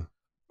section,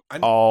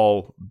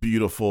 all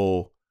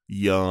beautiful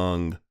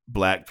young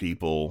Black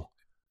people.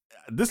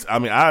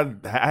 I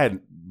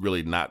had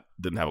really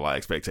didn't have a lot of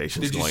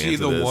expectations. Did you going see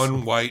into the this.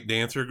 one white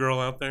dancer girl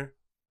out there?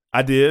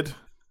 I did.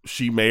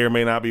 She may or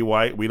may not be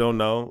white. We don't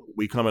know.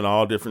 We come in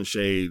all different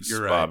shades,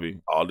 You're right.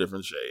 Bobby. All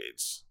different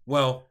shades.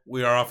 Well,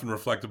 we are often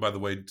reflected by the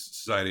way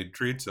society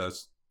treats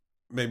us.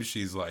 Maybe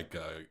she's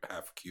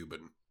half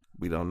Cuban.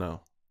 We don't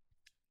know.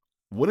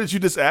 What did you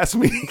just ask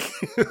me?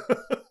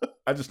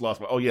 I just lost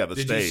my. Oh yeah, the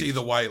Did stage. you see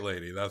the white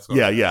lady? That's what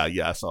Yeah.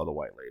 I saw the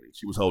white lady.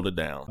 She was holding it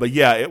down. But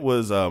yeah, it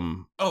was.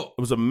 It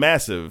was a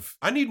massive.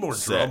 I need more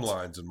set. drum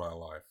lines in my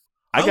life.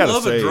 I gotta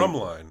love say, a drum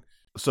line.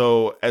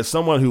 So, as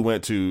someone who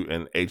went to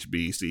an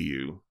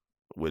HBCU,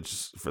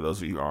 which for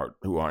those of you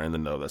who aren't in the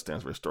know, that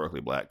stands for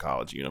Historically Black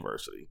College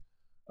University,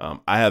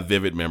 I have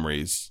vivid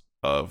memories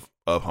of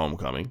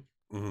Homecoming.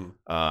 Mm-hmm.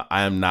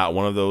 I am not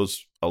one of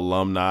those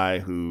alumni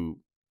who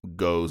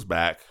goes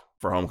back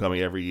for Homecoming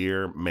every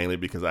year, mainly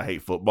because I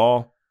hate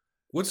football.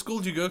 What school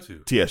did you go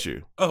to?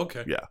 TSU. Oh,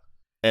 okay. Yeah.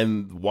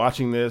 And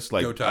watching this,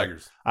 Go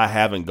Tigers. I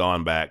haven't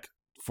gone back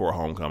for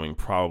Homecoming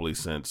probably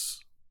since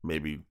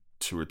maybe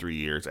 2 or 3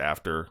 years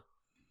after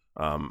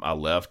I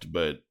left,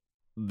 but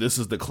this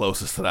is the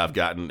closest that I've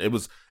gotten. It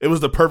was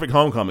the perfect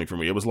Homecoming for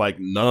me. It was like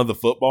none of the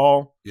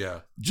football,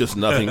 just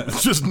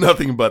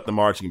nothing but the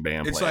marching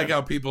band. It's playing. like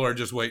how people are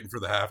just waiting for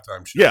the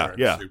halftime show.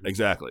 Yeah,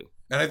 exactly.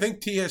 And I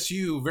think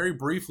TSU very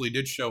briefly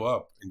did show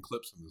up in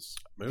clips in this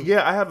movie.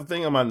 Yeah, I have a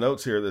thing on my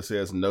notes here that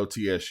says no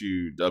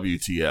TSU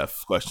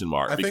WTF question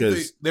mark. I because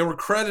think they were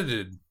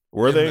credited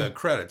were in they? the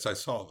credits. I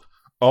saw them.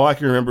 Oh, I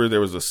can remember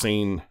there was a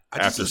scene I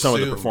just after some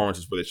of the assumed.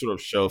 performances where they sort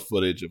of show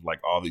footage of like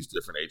all these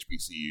different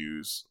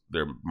HBCUs,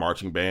 their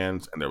marching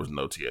bands, and there was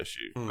no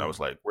TSU. And I was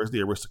like, where's the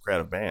aristocrat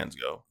of bands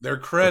go? They're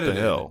credited.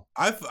 hell?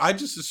 I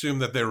just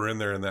assumed that they were in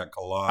there in that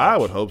collage. I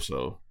would hope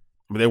so.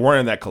 I mean, they weren't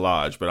in that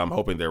collage, but I'm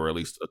hoping there were at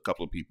least a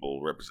couple of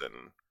people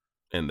representing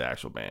in the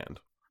actual band.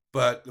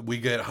 But we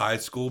get High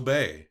School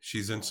Bae.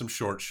 She's in some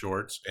short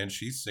shorts, and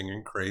she's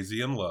singing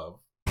Crazy in Love.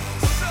 So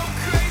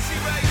crazy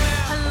right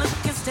now. I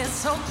look and stare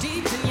so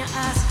deep in your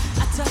eyes.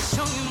 I touch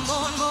on you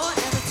more and more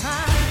every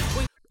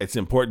time. It's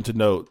important to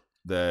note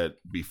that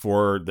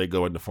before they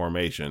go into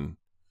formation,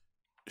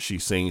 she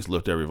sings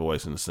Lift Every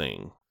Voice and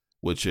Sing,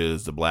 which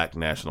is the Black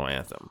national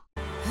anthem.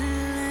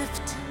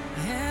 Lift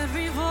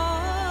every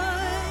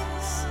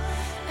voice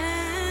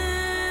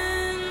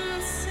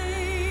and sing.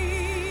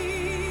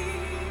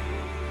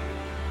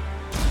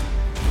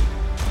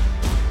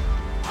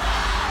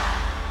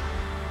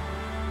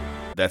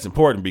 That's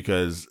important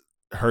because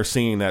her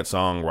singing that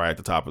song right at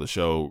the top of the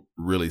show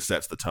really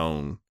sets the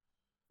tone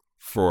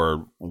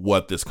for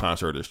what this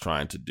concert is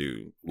trying to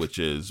do, which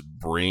is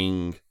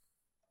bring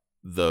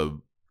the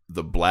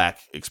Black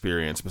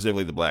experience,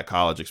 specifically the Black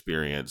college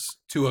experience,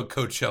 To a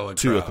Coachella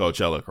to a crowd.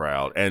 Coachella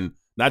crowd. And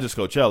not just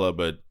Coachella,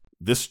 but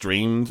this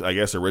streamed, I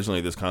guess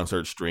originally this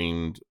concert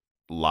streamed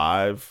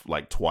live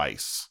like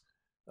twice.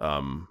 I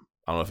don't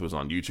know if it was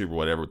on YouTube or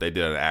whatever, but they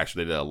did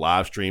a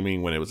live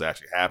streaming when it was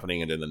actually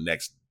happening, and then the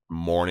next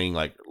morning,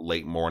 like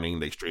late morning,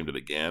 they streamed it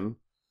again.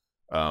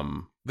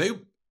 They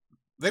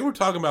were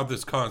talking about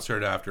this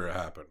concert after it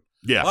happened.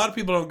 Yeah. A lot of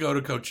people don't go to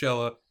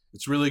Coachella.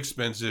 It's really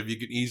expensive. You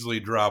can easily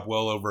drop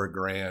well over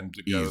 $1,000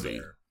 to go Easy.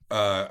 there.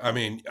 I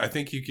mean, I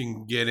think you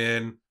can get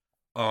in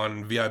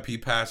on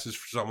VIP passes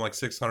for something like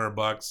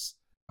 $600.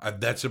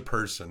 That's a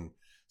person.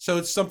 So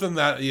it's something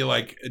that you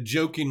like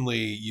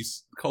jokingly,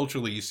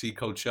 culturally, you see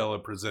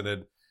Coachella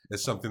presented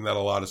as something that a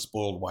lot of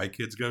spoiled white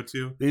kids go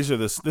to. This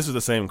is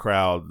the same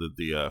crowd that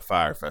the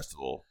Fire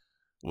Festival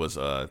was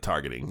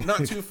targeting.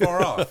 Not too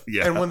far off.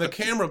 Yeah. And when the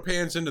camera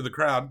pans into the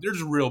crowd,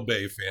 there's real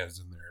Bay fans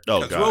in there. Oh,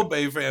 Because God. real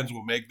Bay fans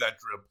will make that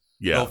trip.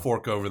 Yeah. They'll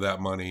fork over that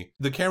money.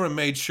 The camera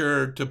made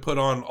sure to put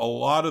on a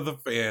lot of the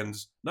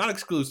fans, not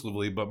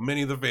exclusively, but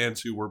many of the fans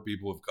who were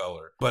people of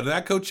color. But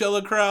that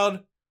Coachella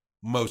crowd,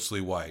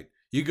 mostly white.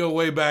 You go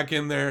way back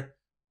in there,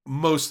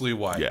 mostly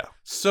white. Yeah.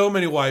 So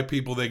many white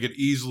people, they could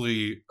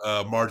easily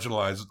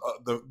marginalize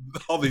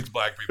all these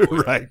black people.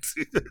 Right.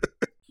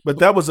 But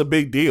that was a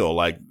big deal.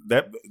 Like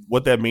that,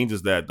 what that means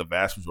is that the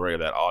vast majority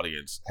of that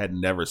audience had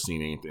never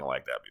seen anything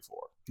like that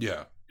before.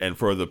 Yeah. And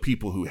for the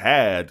people who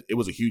had, it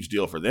was a huge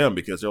deal for them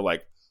because they're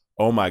like,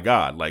 "Oh my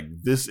God, like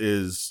this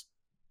is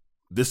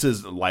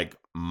like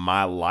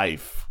my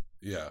life."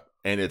 Yeah.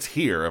 And it's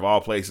here of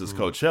all places,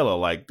 Coachella.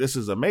 Like, this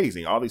is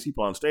amazing. All these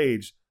people on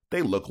stage,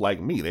 they look like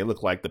me. They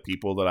look like the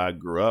people that I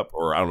grew up,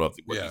 or I don't know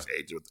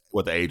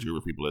what the age group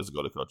of people is to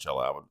go to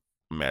Coachella. I would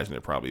imagine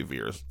it probably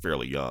veers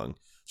fairly young.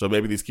 So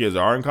maybe these kids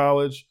are in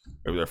college,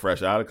 maybe they're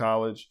fresh out of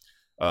college.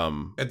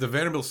 At the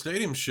Vanderbilt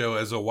Stadium show,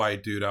 as a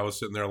white dude, I was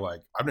sitting there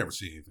like, I've never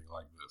seen anything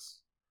like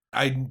this.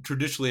 I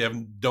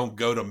traditionally don't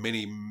go to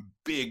many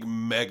big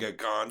mega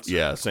concerts.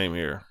 Yeah, same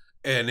here.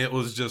 And it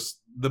was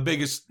just the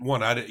biggest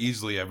one I'd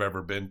easily have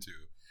ever been to.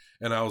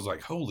 And I was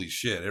like, holy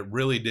shit, it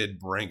really did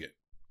bring it.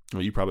 I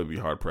mean, you'd probably be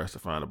hard pressed to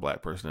find a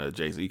black person at a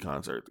Jay-Z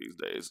concert these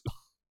days.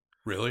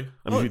 Really?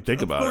 I mean, if you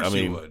think about it, I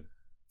mean, of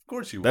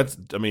course you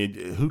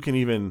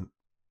would.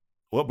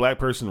 What black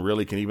person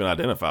really can even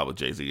identify with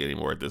Jay-Z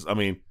anymore at this? I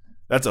mean,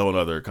 that's a whole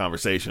other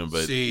conversation,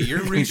 but See,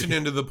 you're reaching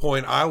into the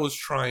point I was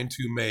trying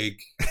to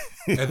make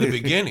at the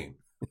beginning.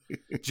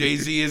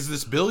 Jay-Z is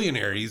this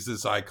billionaire. He's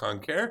this icon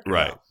character.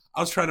 Right. I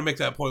was trying to make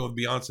that point with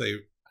Beyonce.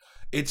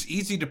 It's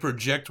easy to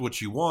project what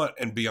you want,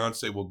 and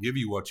Beyonce will give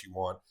you what you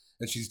want.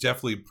 And she's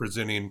definitely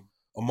presenting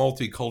a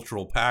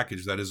multicultural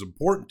package that is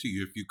important to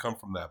you if you come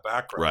from that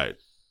background. right.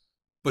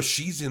 But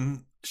she's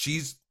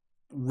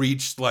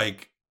reached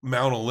like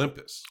Mount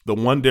Olympus. The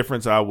one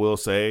difference I will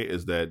say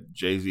is that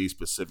Jay-Z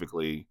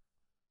specifically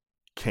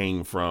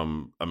came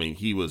from, I mean,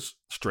 he was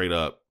straight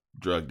up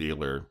drug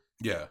dealer.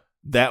 Yeah.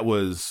 That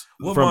was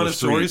What from the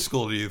Montessori street.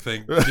 school do you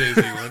think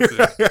Jay-Z went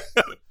to?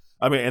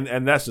 I mean,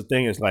 and that's the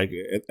thing is like,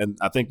 and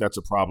I think that's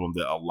a problem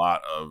that a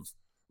lot of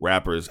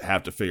rappers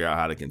have to figure out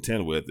how to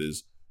contend with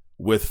is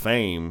with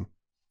fame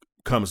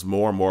comes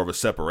more and more of a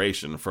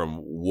separation from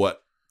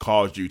what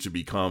caused you to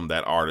become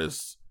that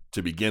artist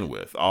to begin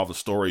with. All the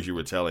stories you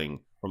were telling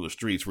from the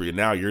streets where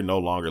you're no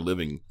longer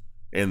living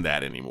in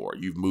that anymore.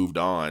 You've moved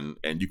on,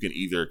 and you can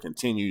either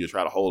continue to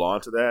try to hold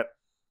on to that,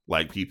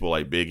 like people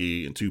like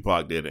Biggie and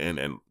Tupac did, and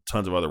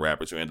tons of other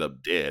rappers who end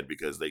up dead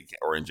because they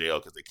or in jail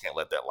because they can't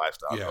let that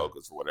lifestyle go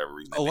because for whatever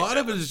reason. A lot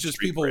of it is just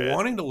street people cred.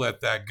 wanting to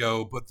let that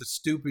go, but the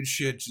stupid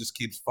shit just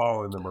keeps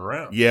following them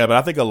around. Yeah, but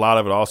I think a lot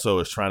of it also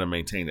is trying to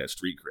maintain that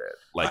street cred.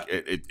 Like,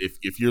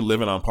 if you're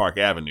living on Park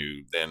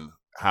Avenue, then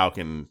how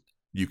can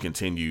you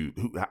continue.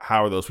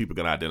 How are those people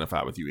going to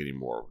identify with you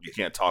anymore? You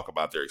can't talk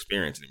about their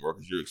experience anymore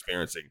because you're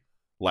experiencing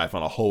life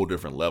on a whole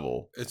different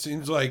level. It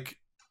seems like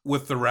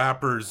with the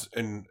rappers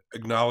and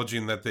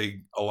acknowledging that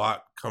a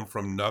lot come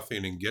from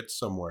nothing and get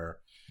somewhere.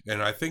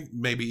 And I think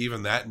maybe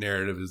even that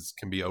narrative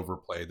can be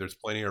overplayed. There's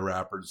plenty of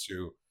rappers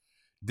who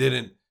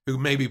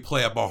maybe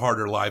play up a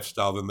harder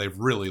lifestyle than they've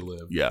really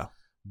lived. Yeah.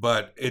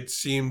 But it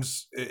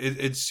seems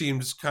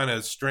kind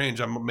of strange.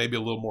 I'm maybe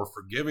a little more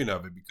forgiving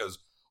of it because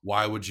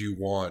why would you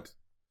want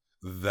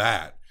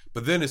that?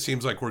 But then it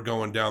seems like we're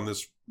going down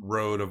this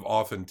road of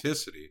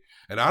authenticity.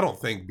 And I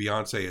don't think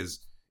Beyonce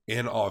is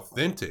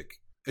inauthentic.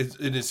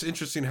 It's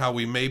interesting how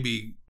we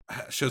maybe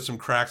show some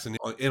cracks in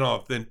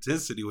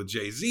inauthenticity with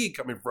Jay-Z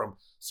coming from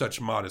such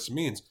modest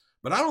means.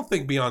 But I don't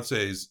think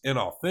Beyonce is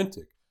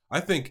inauthentic. I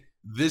think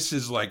this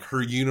is like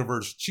her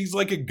universe. She's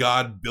like a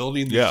god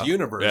building this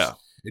universe. Yeah.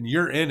 And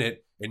you're in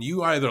it, and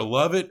you either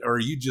love it or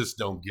you just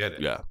don't get it.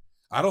 Yeah.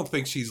 I don't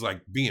think she's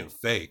like being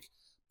fake,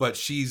 but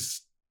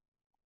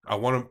I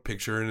want to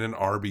picture her in an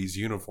Arby's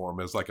uniform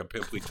as like a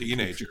pimply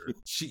teenager.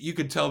 You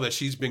could tell that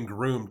she's been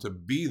groomed to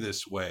be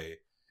this way,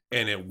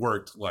 and it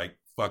worked like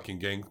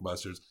fucking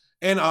gangbusters.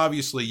 And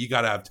obviously, you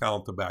got to have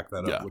talent to back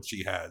that up, which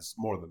she has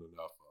more than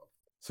enough of.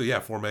 So yeah,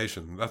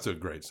 Formation. That's a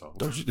great song.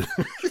 Don't you?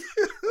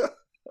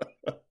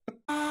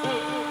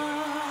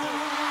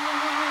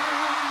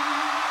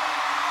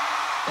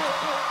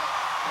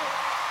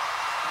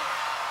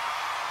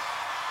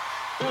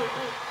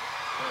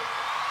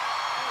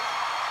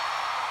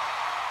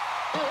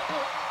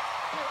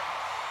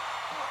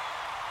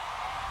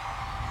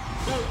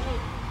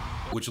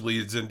 Which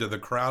leads into the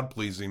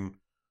crowd-pleasing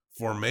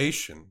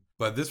Formation.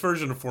 But this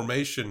version of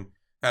Formation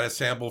had a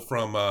sample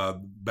from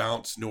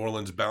New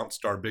Orleans bounce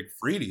star Big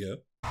Freedia.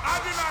 I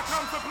did not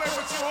come to play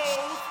with you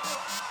hoes.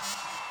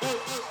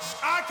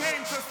 I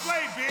came to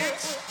slay,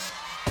 bitch.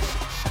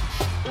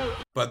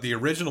 But the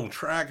original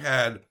track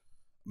had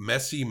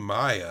Messy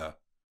Maya.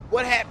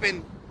 What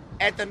happened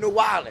at the New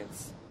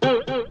Orleans?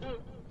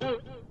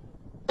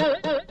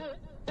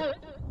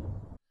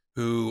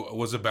 Who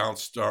was a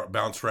bounce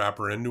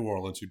rapper in New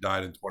Orleans who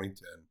died in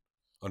 2010,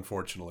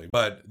 unfortunately.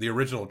 But the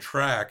original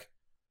track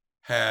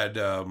had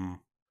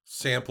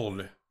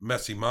sampled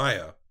Messy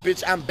Maya.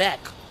 Bitch, I'm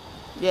back.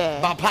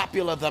 Yeah. By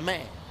popular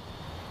demand.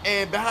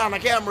 And behind the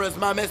camera is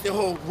my Messy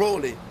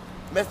Rolly.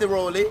 Messy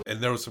Rolly.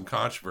 And there was some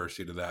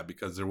controversy to that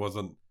because there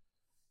wasn't,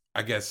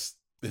 I guess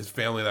his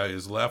family that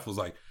is left was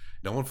like,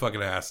 no one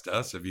fucking asked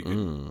us if you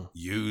could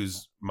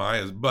use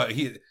Maya's. But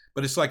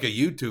it's like a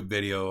YouTube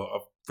video,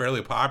 a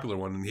fairly popular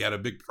one, and he had a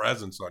big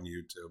presence on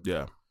YouTube.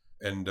 Yeah.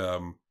 And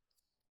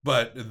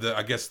but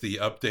I guess the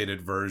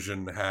updated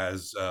version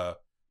has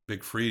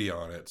Big Freedia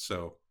on it,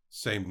 so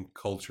same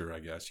culture, I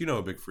guess. You know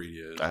who Big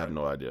Freedia is. I have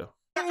no idea.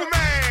 Man,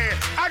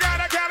 I got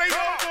a Cali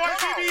boy,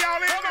 she be all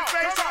in the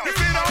face. You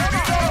sit on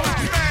the soul,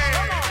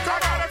 man. I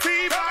got a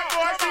T-Boy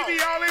boy, she be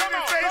all in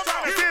the face.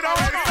 You sit on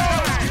the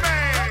soul,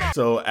 man.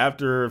 So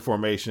after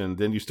Formation,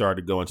 then you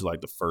started to go into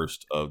like the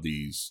first of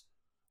these,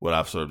 what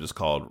I've sort of just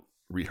called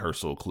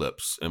rehearsal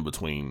clips in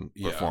between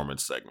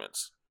performance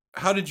segments.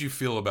 How did you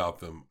feel about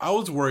them? I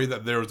was worried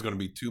that there was going to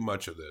be too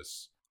much of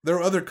this. There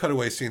are other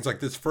cutaway scenes, like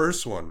this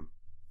first one.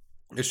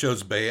 It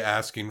shows Bey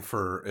asking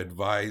for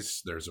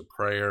advice. There's a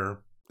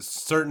prayer.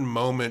 Certain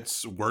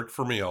moments worked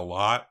for me a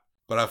lot,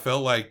 but I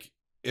felt like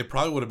it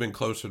probably would have been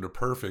closer to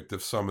perfect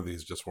if some of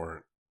these just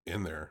weren't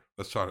in there.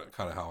 That's kind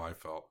of how I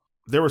felt.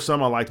 There were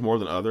some I liked more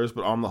than others,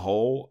 but on the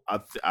whole,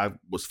 I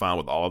was fine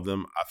with all of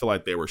them. I feel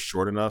like they were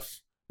short enough.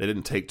 They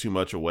didn't take too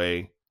much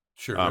away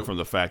from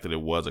the fact that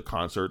it was a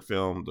concert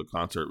film. The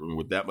concert,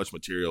 with that much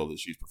material that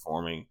she's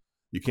performing,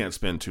 you can't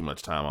spend too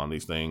much time on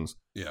these things.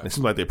 Yeah, it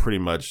seems like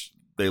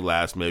they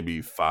last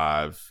maybe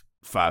 5,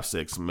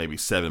 6, maybe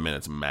 7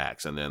 minutes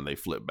max, and then they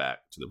flip back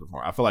to the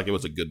performance. I feel like it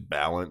was a good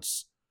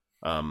balance.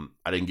 I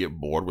didn't get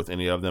bored with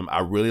any of them. I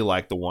really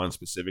liked the one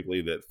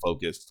specifically that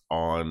focused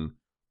on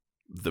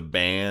the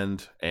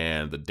band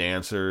and the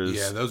dancers.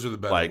 Yeah, those are the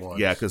better ones.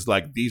 Yeah, because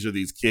these are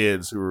these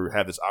kids who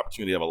had this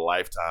opportunity of a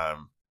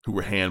lifetime, who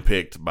were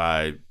handpicked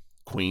by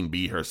Queen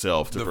Bee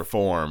herself to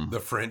perform. The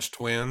French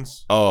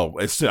twins. Oh,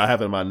 I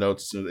have it in my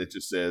notes. It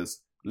just says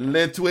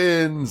 "Les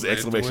Twins!"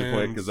 exclamation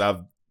point, because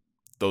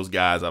those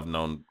guys I've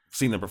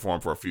seen them perform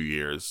for a few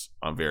years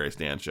on various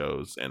dance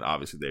shows, and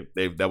obviously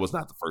that was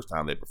not the first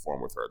time they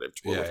performed with her. They've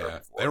toured with her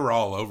before. They were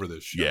all over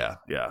this show.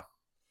 Yeah.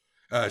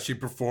 She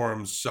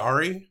performs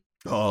 "Sorry."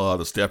 Oh,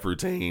 the step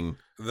routine.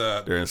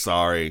 They're in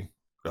Sorry.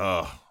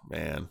 Oh,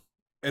 man.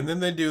 And then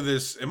they do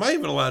this. Am I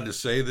even allowed to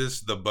say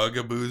this? The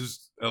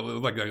Bugaboos,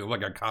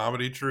 like a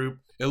comedy troupe.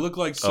 It looked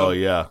like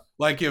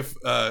like if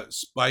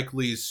Spike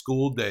Lee's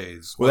School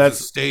Days was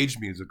a stage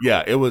musical.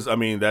 Yeah, it was. I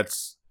mean,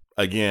 that's,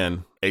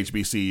 again,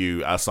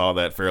 HBCU. I saw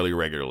that fairly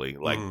regularly.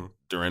 Like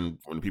during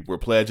when people were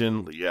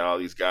pledging, all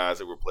these guys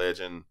that were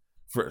pledging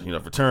for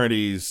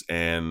fraternities,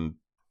 and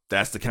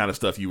that's the kind of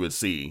stuff you would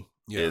see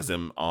is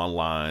them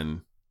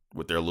online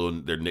with their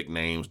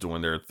nicknames,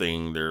 doing their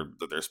thing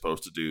that they're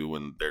supposed to do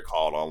when they're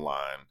called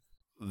online.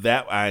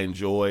 That I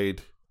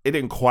enjoyed. it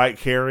didn't quite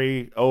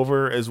carry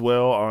over as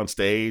well on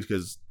stage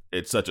because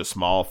it's such a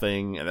small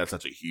thing and that's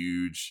such a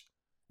huge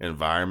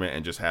environment,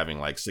 and just having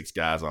like 6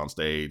 guys on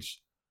stage.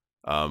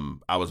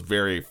 I was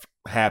very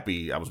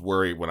happy. I was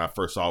worried when I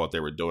first saw what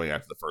they were doing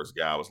after the first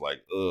guy. I was like,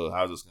 ugh,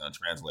 how's this going to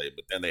translate?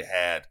 But then they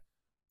had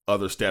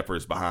other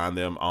steppers behind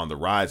them on the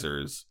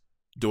risers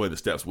doing the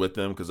steps with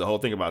them, because the whole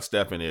thing about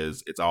stepping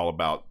is it's all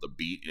about the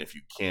beat. And if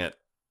you can't,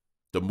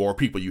 the more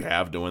people you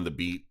have doing the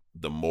beat,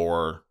 the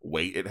more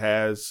weight it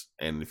has.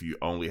 And if you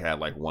only had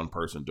like one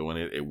person doing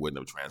it, it wouldn't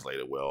have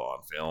translated well on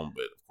film.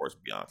 But of course,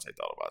 Beyonce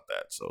thought about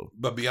that. So,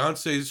 but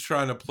Beyonce's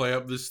trying to play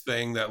up this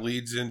thing that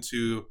leads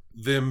into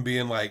them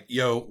being like,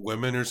 yo,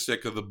 women are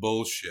sick of the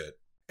bullshit.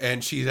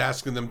 And she's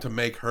asking them to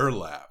make her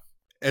laugh,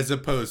 as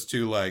opposed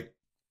to like,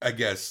 I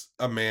guess,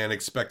 a man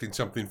expecting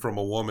something from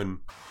a woman.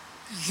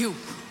 You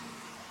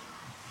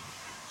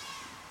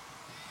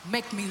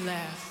make me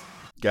laugh.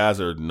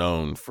 Guys are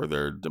known for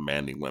their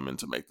demanding women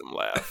to make them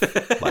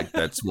laugh. Like,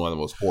 that's one of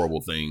the most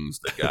horrible things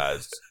that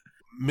guys...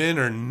 Men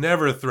are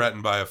never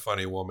threatened by a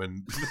funny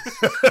woman.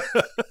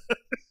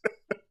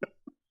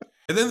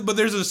 And then, but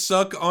there's a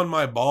suck on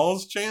my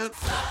balls chant.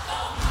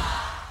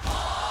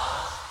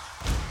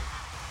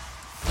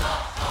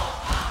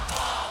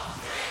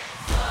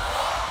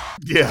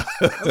 Yeah.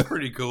 That's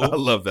pretty cool. I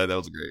love that. That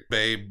was great.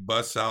 Babe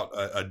busts out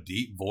a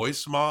deep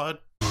voice mod.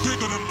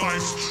 Bigger than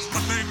life,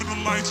 my name in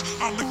the lights,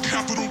 I'm the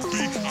capital B,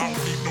 I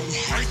don't need no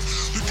hype.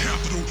 The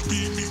capital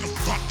B mean I'm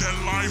about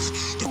that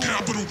life. The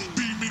capital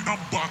B mean I'm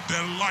about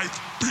that life,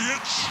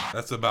 bitch.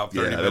 That's about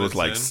 30 minutes that was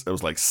like in. that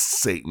was like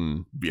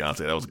Satan Beyonce.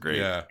 That was great.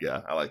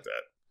 Yeah, I like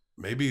that.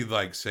 Maybe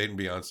like Satan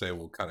Beyonce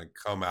will kind of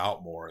come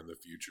out more in the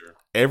future.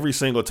 Every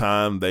single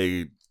time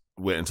they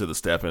went into the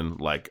stepping,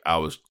 like I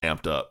was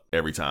amped up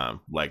every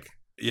time. Like,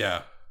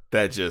 yeah,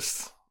 that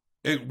just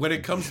when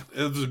it comes,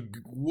 it was a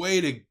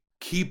way to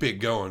keep it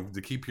going, to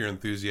keep your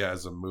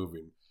enthusiasm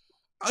moving.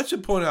 I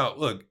should point out,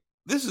 look,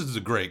 this is a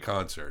great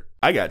concert.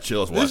 I got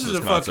chills watching this is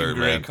a concert, fucking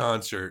great man.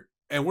 concert,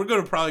 and we're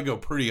going to probably go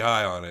pretty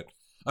high on it.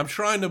 I'm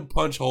trying to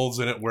punch holes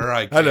in it where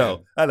I can. I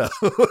know.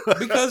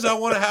 Because I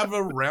want to have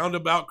a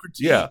roundabout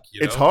critique. Yeah, you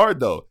know? It's hard,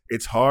 though.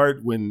 It's hard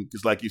when,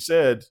 because like you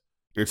said,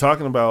 you're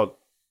talking about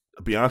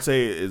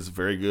Beyonce is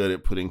very good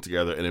at putting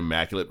together an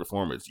immaculate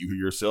performance. You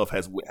yourself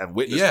have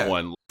witnessed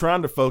one.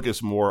 Trying to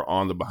focus more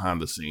on the behind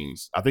the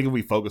scenes. I think if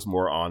we focus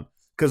more on,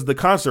 because the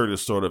concert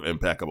is sort of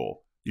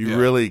impeccable. You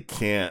really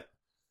can't.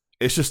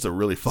 It's just a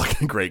really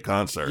fucking great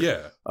concert.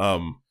 Yeah.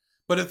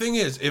 But the thing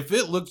is, if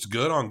it looks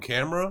good on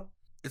camera,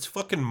 it's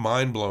fucking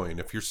mind blowing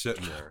if you're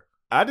sitting there.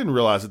 I didn't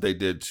realize that they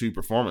did 2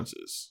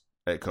 performances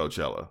at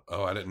Coachella.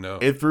 Oh, I didn't know.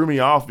 It threw me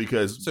off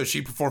because. So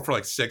she performed for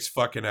like 6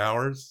 fucking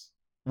hours?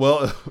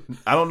 Well,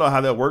 I don't know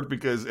how that worked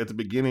because at the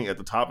beginning, at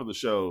the top of the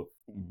show,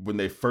 when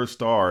they first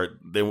start,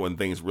 then when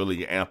things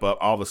really amp up,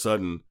 all of a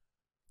sudden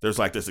there's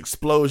like this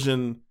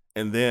explosion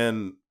and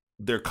then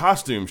their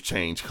costumes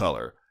change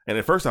color. And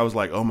at first I was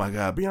like, oh my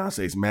God,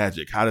 Beyonce's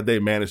magic. How did they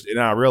manage? And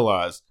I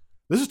realized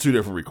this is 2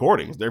 different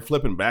recordings. They're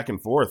flipping back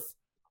and forth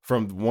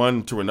from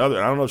one to another.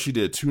 And I don't know if she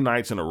did 2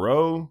 nights in a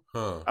row.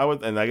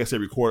 And I guess they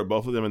recorded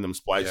both of them and then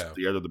spliced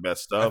together the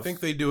best stuff. I think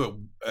they do it.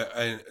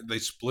 And they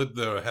split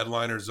the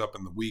headliners up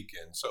in the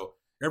weekend. So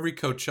every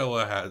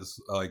Coachella has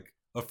like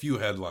a few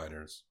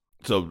headliners.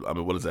 So, I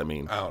mean, what does that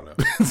mean? I don't know.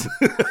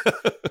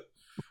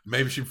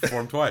 Maybe she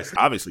performed twice.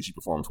 Obviously, she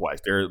performed twice.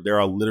 There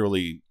are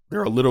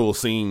literal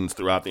scenes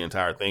throughout the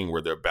entire thing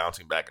where they're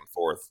bouncing back and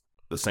forth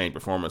the same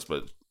performance,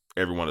 but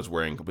everyone is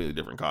wearing completely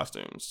different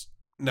costumes.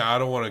 Now, I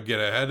don't want to get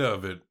ahead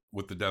of it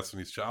with the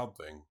Destiny's Child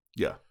thing.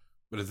 Yeah.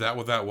 But is that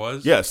what that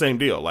was? Yeah, same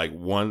deal. Like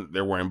one,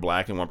 they're wearing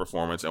black in one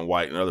performance and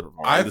white in another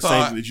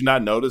performance. Did you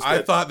not notice that?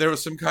 I thought there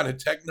was some kind of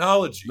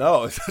technology.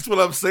 No, that's what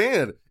I'm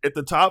saying. At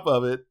the top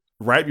of it,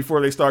 right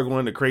before they start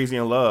going to Crazy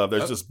in Love,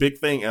 there's this big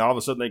thing, and all of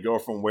a sudden they go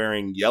from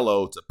wearing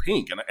yellow to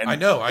pink. And I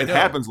know. It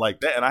happens like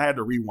that, and I had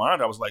to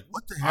rewind. I was like,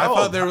 what the hell? I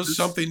thought there was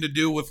something to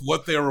do with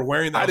what they were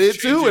wearing. I did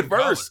too at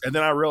first. And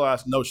then I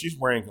realized, no, she's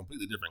wearing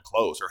completely different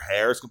clothes. Her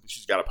hair is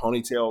she's got a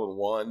ponytail in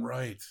one.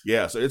 Right.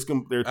 Yeah, so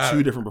they're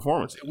 2 different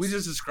performances. We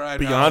just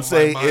described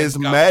Beyonce is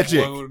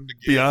magic.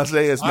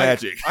 Beyonce is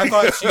magic. I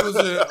thought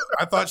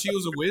she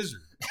was a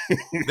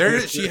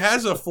wizard. She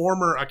has a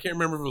former, I can't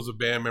remember if it was a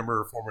band member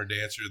or former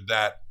dancer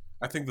that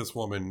I think this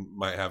woman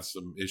might have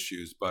some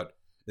issues, but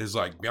is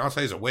like,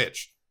 Beyonce's a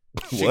witch.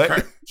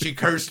 She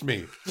cursed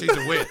me. She's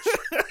a witch.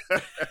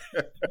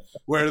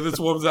 Where this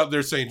woman's out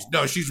there saying,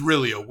 no, she's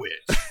really a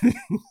witch.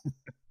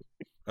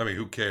 I mean,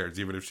 who cares,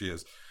 even if she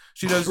is.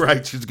 She does.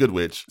 Right, she's a good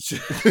witch.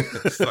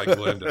 It's like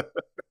Glenda.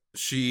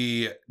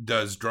 She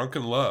does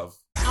Drunken Love.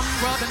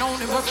 I'm rubbing on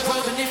it,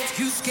 rubbing. If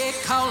you scared,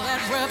 call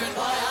that rubbing.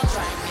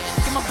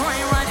 Get my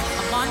brain right.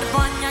 I'm on the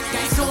bun, I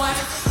gain so what?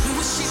 We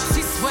was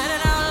she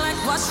sweating out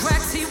like wash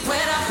racks, he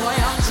wet up. Boy,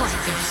 I'm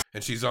drinking.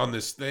 And she's on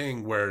this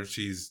thing where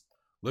she's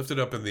lifted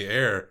up in the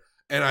air.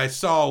 And I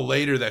saw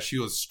later that she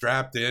was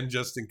strapped in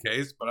just in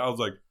case. But I was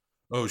like,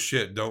 oh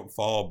shit, don't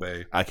fall,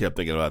 babe. I kept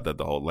thinking about that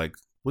the whole, like,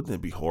 Wouldn't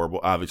it be horrible?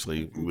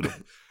 Obviously,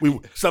 we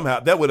somehow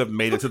that would have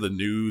made it to the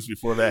news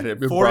before that had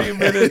been 40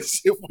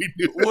 minutes. If we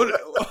knew.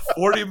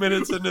 40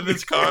 minutes into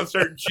this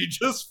concert, and she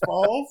just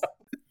falls.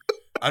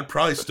 I'd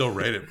probably still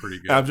rate it pretty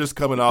good. I'm just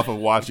coming off of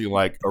watching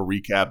like a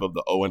recap of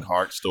the Owen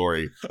Hart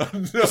story,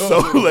 No.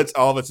 so that's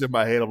all that's in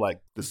my head. I'm like,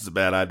 this is a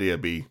bad idea,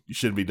 B. You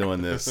shouldn't be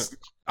doing this.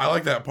 I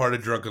like that part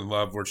of Drunken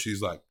Love where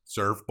she's like,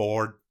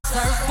 surfboard,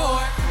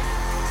 Surfboard,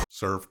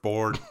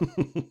 surfboard,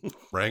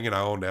 bring it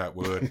on that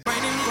wood,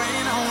 raining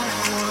on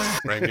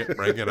that wood.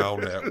 bring it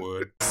on that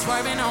wood.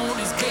 Swerving on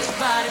his big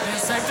body, been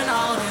surfing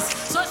all this.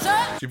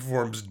 Sunshine. She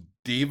performs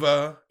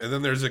Diva, and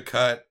then there's a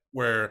cut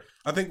where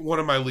I think one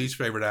of my least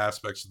favorite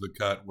aspects of the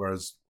cut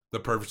was the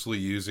purposely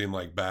using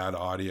like bad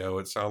audio.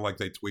 It sounded like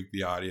they tweaked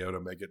the audio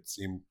to make it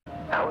seem.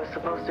 I was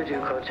supposed to do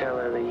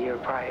Coachella the year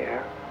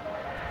prior,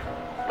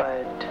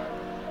 but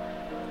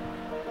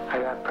I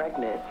got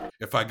pregnant.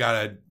 If I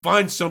gotta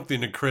find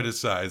something to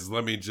criticize,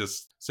 let me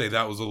just say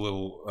that was a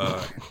little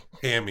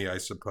hammy, I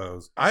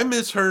suppose. I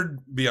misheard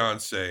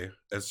Beyonce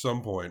at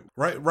some point,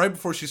 right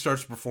before she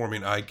starts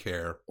performing I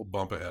Care. We'll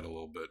bump ahead a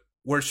little bit,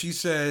 where she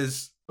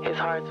says, It's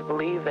hard to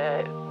believe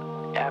that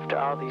after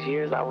all these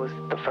years, I was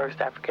the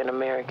first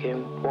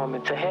African-American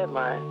woman to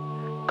headline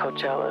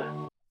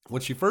Coachella.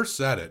 when she first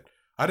said it,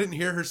 I didn't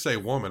hear her say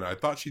woman. I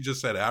thought she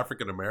just said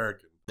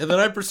African-American. And then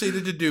I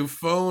proceeded to do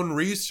phone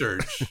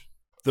research.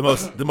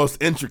 The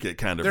most intricate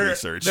kind of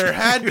research. There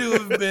had to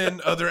have been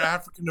other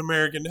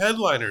African-American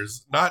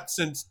headliners. Not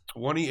since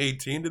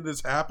 2018 did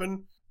this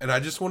happen. And I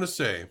just want to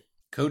say,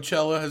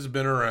 Coachella has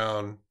been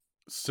around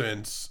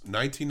since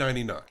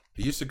 1999.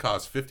 It used to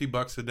cost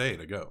 $50 a day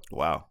to go.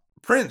 Wow.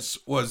 Prince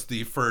was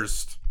the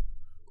first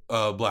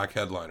black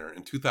headliner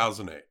in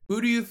 2008.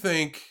 Who do you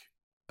think...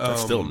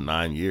 That's still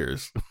 9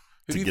 years.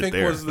 Who do you think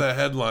was the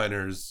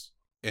headliners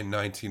in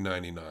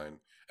 1999?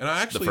 And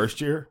I actually... The first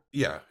year?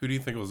 Yeah. Who do you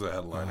think was the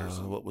headliners?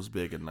 What was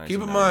big in 1999?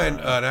 Keep in mind,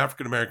 an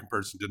African-American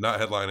person did not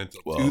headline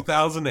until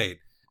 2008,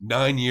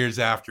 9 years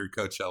after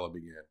Coachella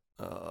began.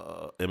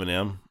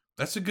 Eminem?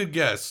 That's a good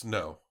guess.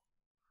 No.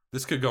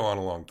 This could go on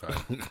a long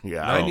time.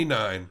 Yeah.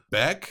 99.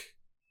 Beck,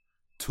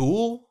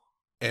 Tool,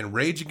 and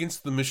Rage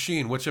Against the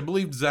Machine, which I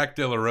believe Zach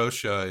De La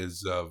Rocha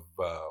is of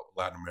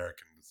Latin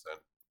American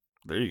descent.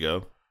 There you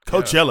go.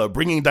 Coachella,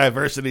 bringing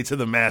diversity to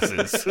the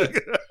masses. Who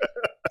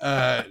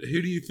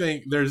do you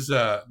think? There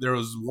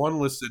was one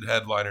listed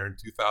headliner in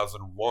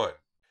 2001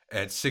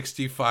 at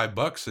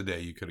 $65 a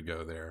day. You could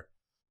go there,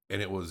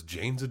 and it was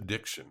Jane's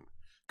Addiction.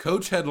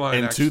 Coach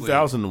headline in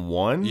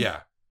 2001. Yeah,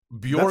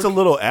 Bjork. That's a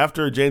little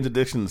after Jane's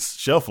Addiction's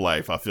shelf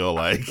life. I feel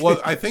like. Well,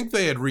 I think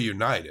they had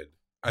reunited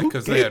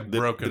because they had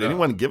broken up. Did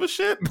anyone give a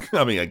shit?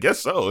 I mean, I guess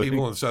so.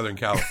 People in Southern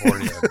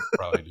California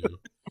probably do.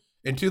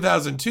 In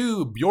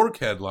 2002, Bjork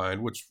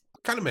headline, which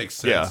kind of makes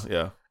sense.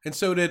 Yeah. And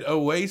so did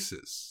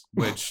Oasis,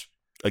 which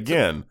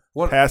again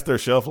past their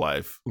shelf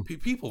life.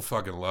 People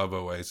fucking love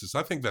Oasis.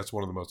 I think that's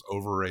one of the most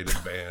overrated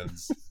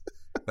bands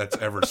that's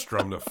ever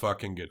strummed a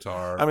fucking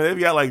guitar. I mean, they've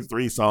got like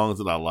 3 songs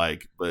that I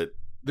like, but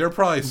there are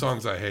probably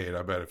songs I hate.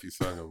 I bet if you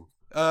sung them.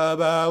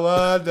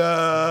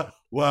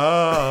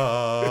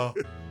 Whoa.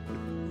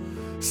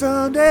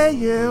 Someday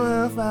you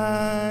will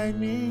find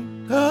me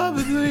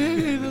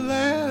between the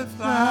last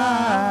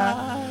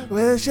line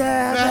with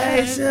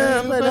champagne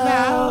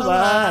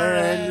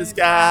supernova in the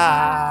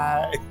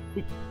sky.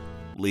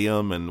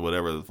 Liam and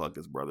whatever the fuck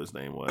his brother's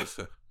name was.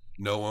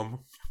 Noam.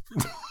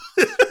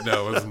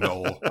 No, it was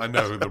Noel. I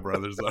know who the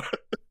brothers are.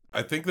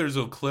 I think there's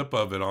a clip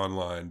of it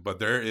online, but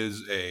there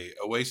is a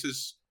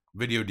Oasis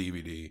video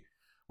DVD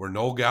where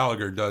Noel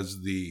Gallagher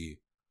does the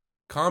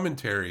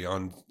commentary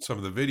on some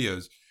of the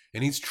videos,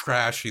 and he's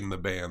trashing the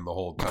band the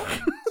whole time.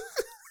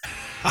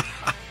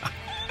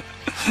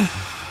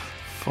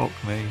 Fuck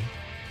me.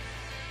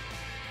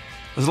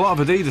 There's a lot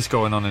of Adidas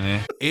going on in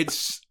here.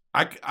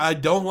 I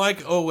don't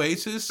like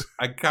Oasis.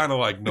 I kind of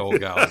like Noel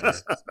Gallagher.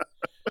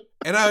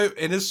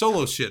 And his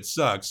solo shit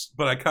sucks,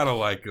 but I kind of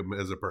like him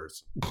as a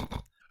person.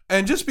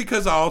 And just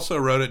because I also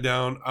wrote it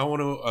down, I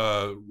want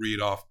to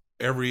read off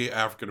every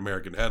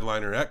African-American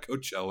headliner at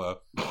Coachella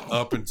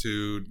up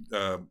into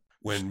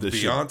when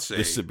Beyonce...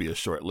 This should be a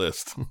short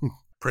list.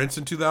 Prince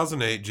in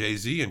 2008,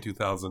 Jay-Z in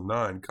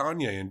 2009,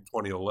 Kanye in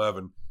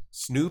 2011,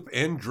 Snoop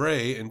and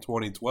Dre in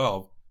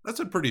 2012. That's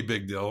a pretty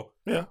big deal.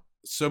 Yeah.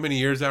 So many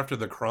years after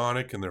The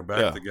Chronic, and they're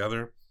back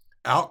together.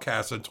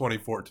 Outkast in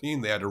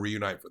 2014, they had to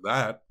reunite for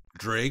that.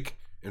 Drake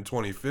in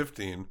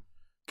 2015,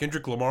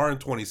 Kendrick Lamar in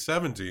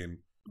 2017,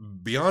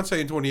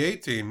 Beyonce in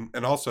 2018,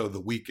 and also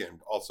The Weeknd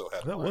also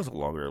had. That was a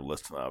longer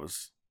list than I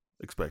was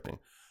expecting,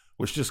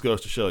 which just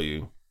goes to show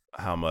you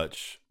how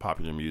much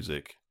popular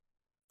music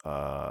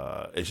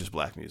is just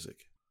black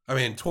music. I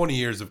mean, 20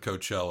 years of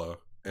Coachella,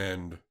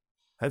 and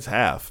that's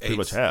half, pretty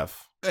much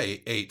half.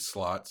 8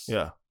 slots.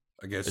 Yeah,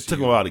 I guess it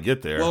took a while to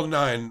get there. Well,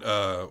 9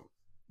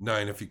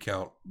 if you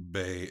count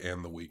Bey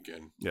and The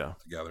Weeknd. Yeah,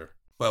 together.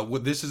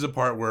 But this is a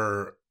part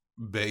where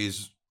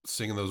Bey's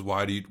singing those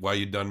 "Why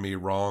you done me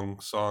wrong"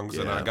 songs,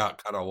 and I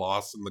got kind of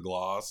lost in the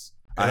gloss.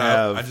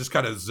 I just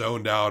kind of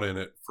zoned out in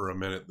it for a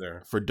minute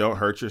there. For Don't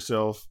Hurt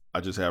Yourself,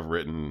 I just have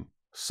written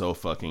So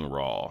Fucking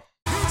Raw.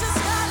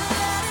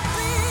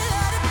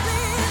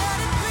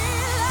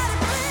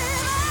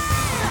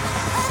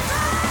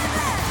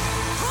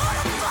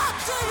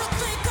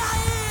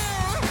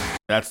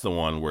 That's the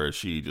one where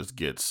she just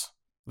gets.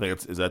 I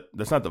think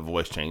that's not the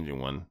voice changing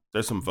one.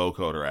 There's some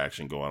vocoder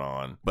action going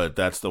on, but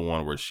that's the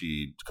one where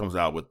she comes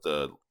out with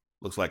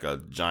looks like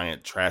a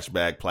giant trash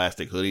bag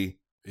plastic hoodie.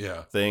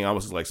 Yeah, thing.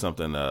 Almost like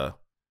something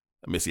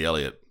Missy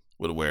Elliott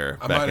would wear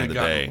back in the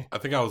day. I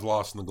think I was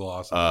lost in the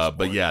gloss.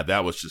 But yeah,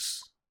 that was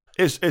just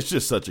it's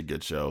just such a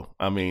good show.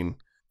 I mean,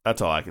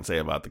 that's all I can say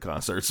about the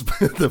concerts,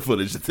 the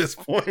footage at this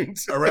point.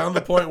 Around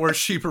the point where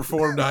she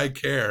performed I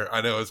Care.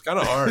 I know, it's kind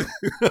of hard.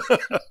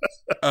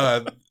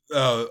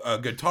 A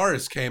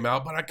guitarist came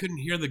out, but I couldn't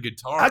hear the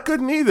guitar. I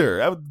couldn't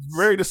either. I was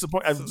very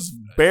disappointed. I just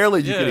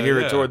barely you could hear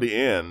it toward the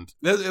end.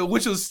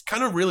 Which was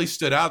kind of really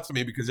stood out to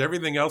me because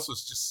everything else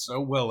was just so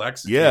well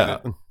executed. Yeah.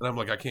 And I'm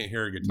like, I can't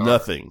hear a guitar.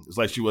 Nothing. It's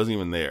like she wasn't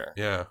even there.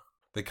 Yeah.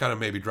 They kind of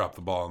maybe dropped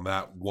the ball on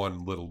that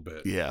one little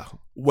bit. Yeah.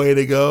 Way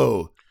to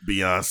go,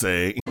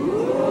 Beyonce.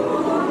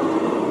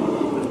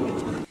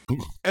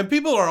 And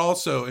people are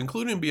also,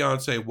 including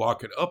Beyonce,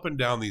 walking up and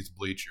down these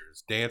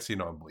bleachers,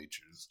 dancing on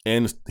bleachers.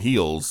 And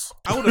heels.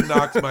 I would have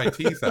knocked my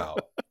teeth out.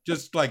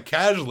 Just like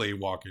casually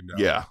walking down.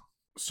 Yeah.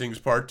 Sings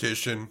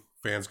Partition.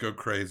 Fans go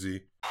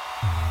crazy.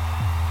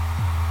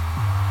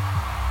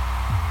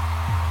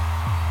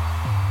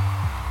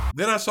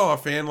 Then I saw a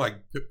fan like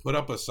put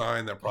up a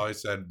sign that probably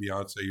said,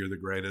 Beyonce, you're the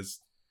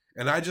greatest.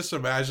 And I just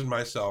imagined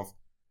myself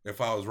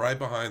if I was right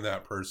behind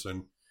that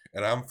person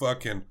and I'm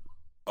fucking,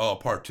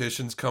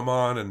 Partitions come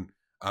on and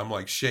I'm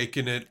like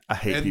shaking it. I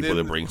hate people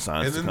that bring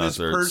signs to concerts.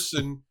 And then this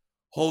person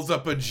holds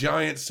up a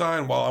giant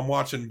sign while I'm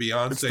watching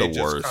Beyonce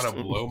just kind of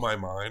blow my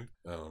mind.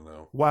 I don't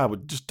know. Why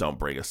would just don't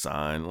bring a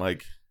sign?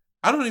 Like,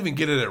 I don't even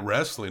get it at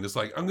wrestling. It's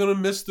like, I'm going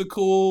to miss the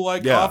cool,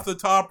 off the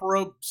top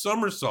rope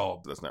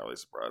somersault. That's not really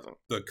surprising.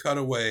 The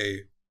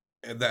cutaway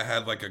that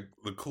had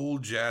the cool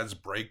jazz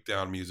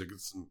breakdown music.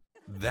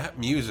 That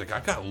music, I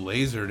got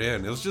lasered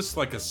in. It was just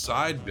like a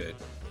side bit.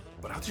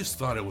 But I just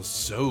thought it was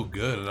so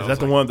good. And is that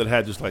the one that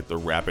had just like the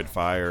rapid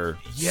fire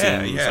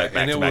scenes, like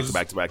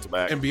back to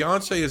back? And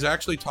Beyonce is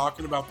actually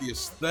talking about the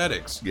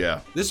aesthetics.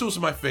 Yeah. This was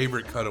my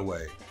favorite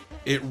cutaway.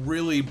 It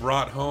really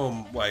brought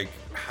home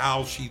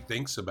how she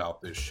thinks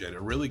about this shit.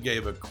 It really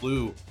gave a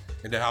clue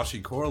into how she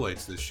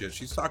correlates this shit.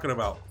 She's talking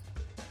about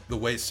the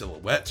way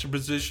silhouettes are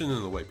positioned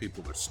and the way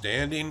people are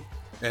standing.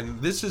 And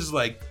this is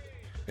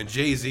and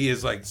Jay-Z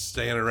is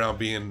standing around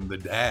being the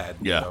dad,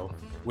 you know,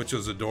 which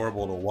was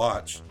adorable to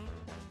watch.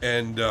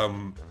 And,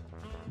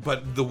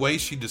 but the way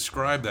she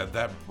described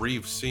that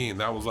brief scene,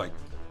 that was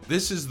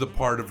this is the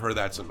part of her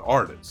that's an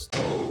artist.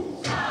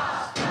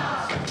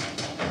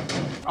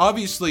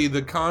 Obviously,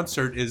 the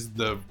concert is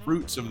the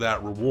fruits of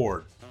that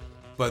reward.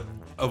 But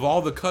of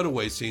all the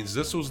cutaway scenes,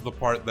 this was the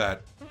part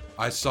that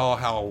I saw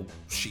how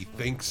she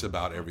thinks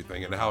about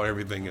everything and how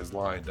everything is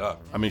lined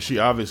up. I mean, she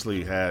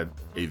obviously had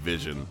a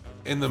vision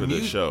for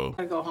the show.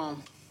 I go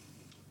home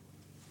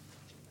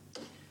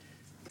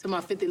to my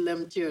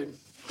 50-11 children.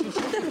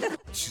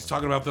 She's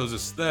talking about those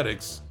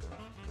aesthetics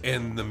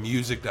and the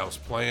music that was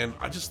playing.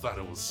 I just thought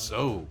it was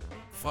so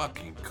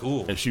fucking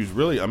cool. And she was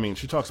really,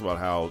 she talks about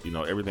how,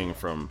 everything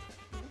from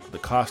the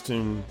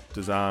costume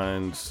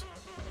designs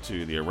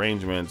to the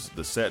arrangements,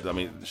 the set.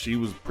 She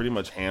was pretty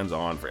much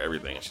hands-on for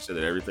everything. And she said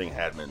that everything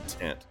had an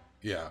intent.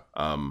 Yeah.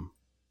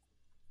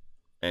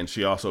 And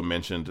she also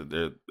mentioned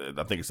that,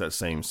 I think it's that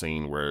same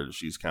scene where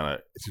she's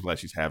it seems like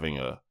she's having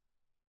I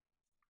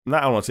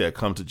don't want to say a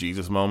come to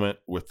Jesus moment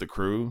with the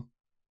crew,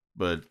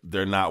 but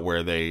they're not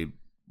where they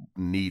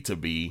need to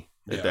be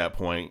at that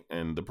point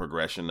in the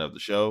progression of the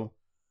show.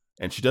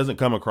 And she doesn't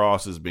come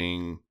across as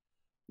being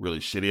really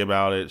shitty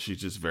about it.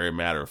 She's just very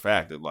matter of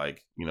fact that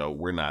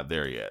we're not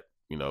there yet.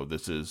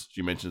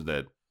 She mentions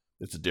that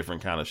it's a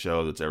different kind of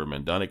show that's ever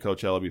been done at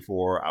Coachella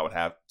before. I would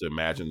have to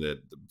imagine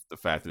that the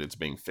fact that it's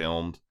being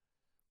filmed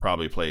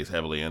probably plays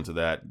heavily into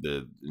that.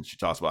 And she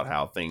talks about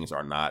how things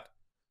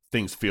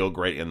feel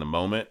great in the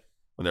moment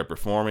when they're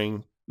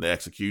performing, the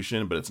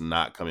execution, but it's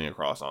not coming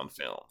across on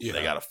film. Yeah.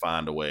 They got to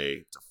find a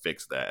way to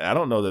fix that. And I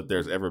don't know that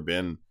there's ever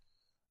been,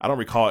 I don't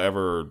recall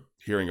ever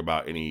hearing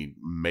about any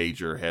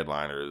major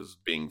headliners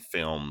being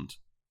filmed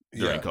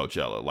during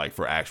Coachella,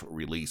 for actual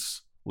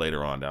release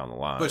later on down the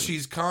line. But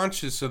she's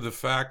conscious of the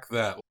fact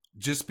that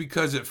just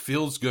because it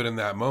feels good in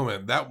that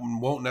moment, that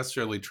won't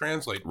necessarily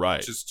translate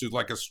just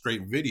to a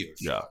straight video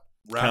shot.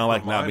 Yeah. Kind of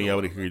like not being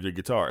able to hear your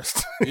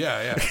guitarist.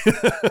 Yeah.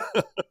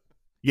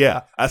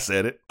 Yeah, I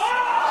said it.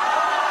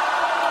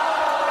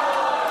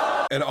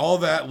 And all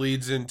that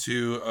leads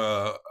into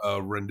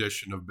a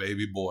rendition of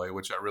Baby Boy,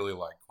 which I really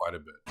like quite a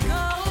bit.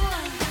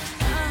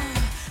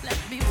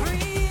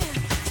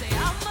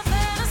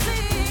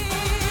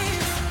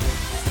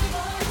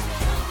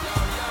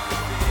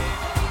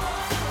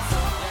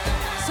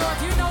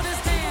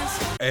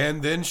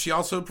 And then she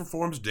also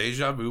performs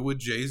Deja Vu with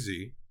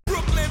Jay-Z.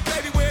 Brooklyn,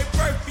 baby, where it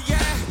birth be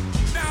at.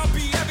 Now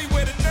be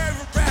everywhere the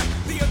nerve of rap.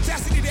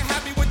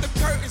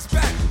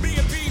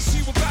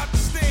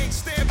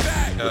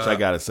 Which I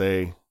gotta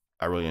say,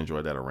 I really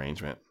enjoyed that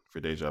arrangement for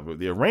Deja Vu.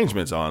 The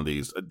arrangements on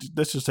these,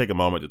 let's just take a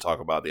moment to talk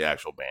about the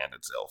actual band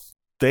itself.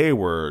 They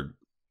were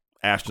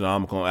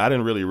astronomical. I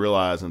didn't really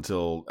realize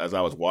until as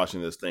I was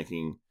watching this,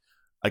 thinking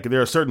like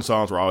there are certain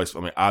songs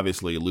where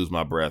obviously Lose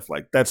My Breath,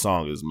 like that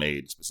song is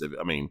made specific.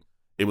 I mean,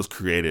 it was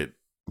created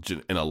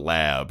in a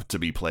lab to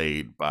be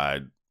played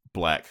by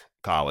black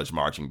college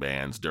marching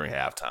bands during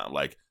halftime.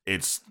 Like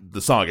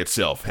the song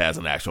itself has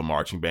an actual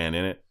marching band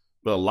in it,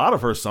 but a lot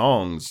of her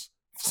songs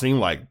seem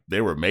like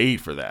they were made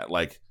for that.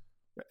 Like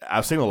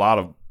I've seen a lot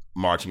of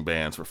marching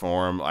bands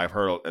perform. I've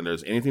heard, and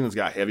there's anything that's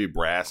got heavy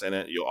brass in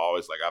it, you'll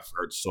always like. I've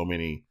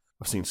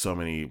seen so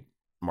many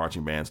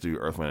marching bands do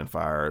Earth, Wind, and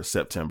Fire,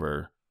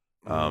 September,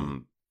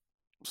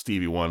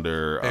 Stevie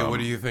Wonder. Hey, what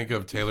do you think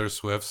of Taylor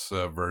Swift's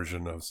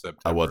version of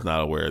September? I was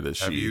not aware that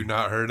Have you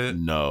not heard it?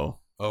 No.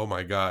 Oh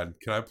my God!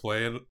 Can I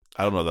play it?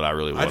 I don't know that I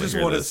really want to. I just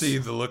want to see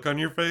the look on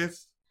your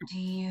face. Do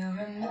you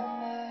remember?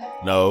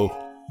 No.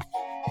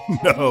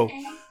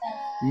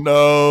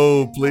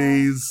 No,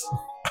 please.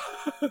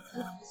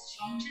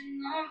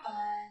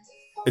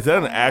 Is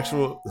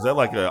that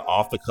like an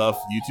off the cuff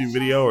YouTube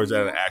video, or is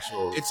that an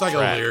actual It's like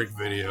track? a lyric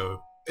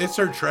video. It's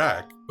her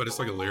track, but it's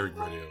like a lyric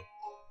video.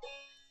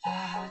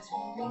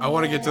 I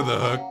want to get to the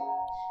hook.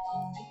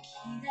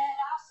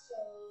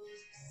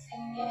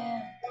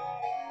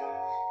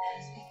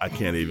 I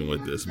can't even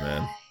with this,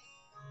 man.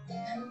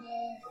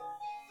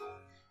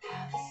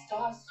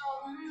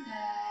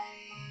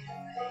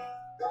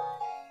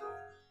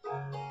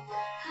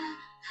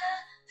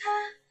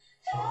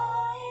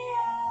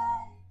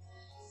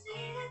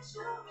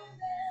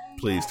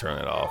 Please turn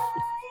it off.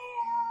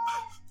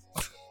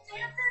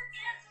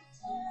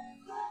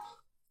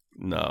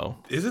 No.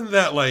 Isn't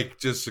that like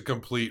just a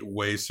complete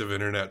waste of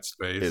internet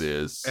space? It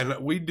is. And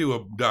we do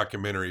a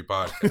documentary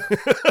podcast.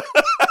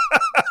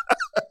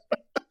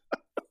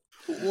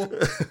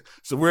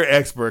 So we're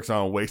experts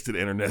on wasted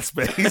internet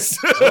space.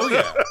 Oh,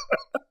 yeah.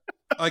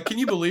 Like, can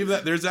you believe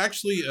that? There's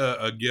actually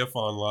a GIF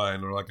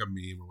online, or like a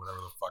meme, or whatever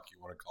the fuck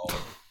you want to call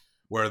it,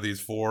 where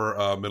these four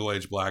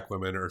middle-aged black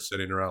women are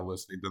sitting around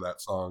listening to that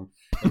song,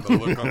 and the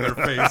look on their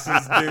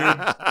faces, dude.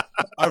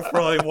 I've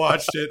probably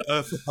watched it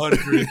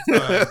 100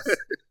 times.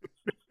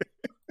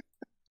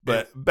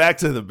 But back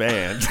to the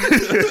band.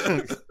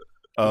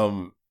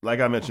 Like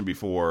I mentioned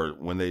before,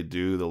 when they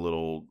do the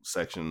little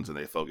sections and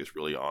they focus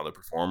really on the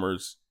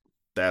performers,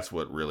 that's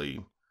what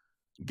really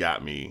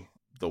got me.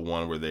 The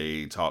one where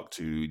they talk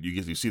to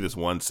you see this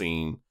one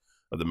scene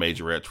of the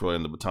majorette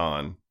twirling the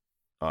baton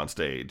on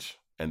stage,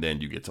 and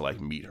then you get to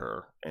like meet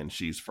her, and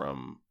she's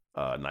from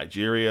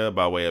Nigeria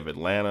by way of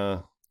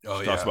Atlanta.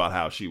 She talks about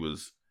how she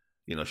was,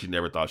 she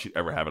never thought she'd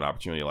ever have an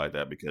opportunity like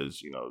that because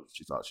she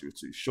thought she was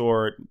too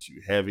short and too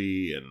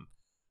heavy,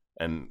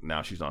 and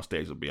now she's on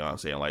stage with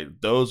Beyonce, and like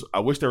those, I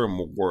wish there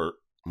were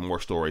more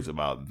stories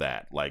about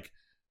that, like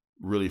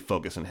really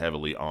focusing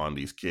heavily on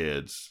these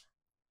kids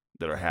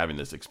that are having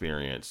this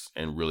experience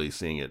and really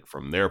seeing it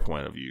from their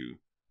point of view,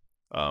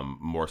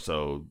 more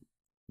so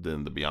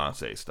than the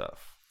Beyonce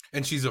stuff.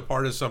 And she's a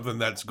part of something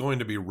that's going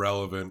to be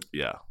relevant.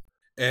 Yeah.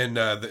 And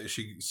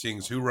she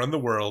sings Who Run the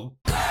World.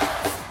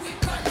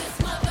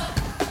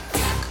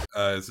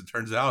 As it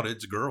turns out,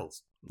 it's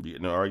girls. Yeah,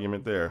 no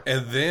argument there.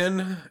 And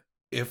then,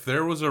 if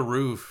there was a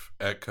roof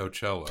at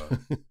Coachella,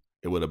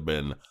 it would have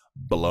been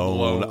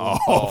blown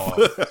off.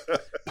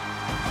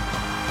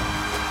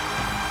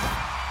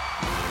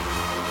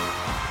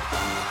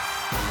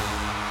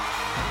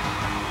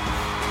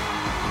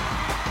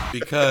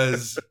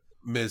 Because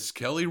Miss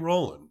Kelly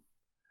Rowland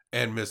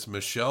and Miss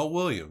Michelle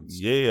Williams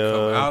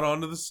come out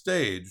onto the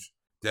stage.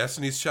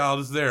 Destiny's Child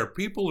is there.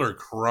 People are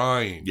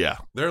crying. Yeah.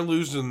 They're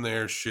losing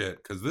their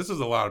shit because this is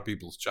a lot of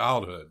people's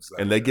childhoods.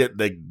 And they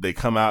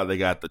come out, they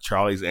got the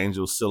Charlie's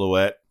Angels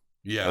silhouette.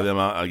 Yeah. Of them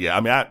out. Yeah.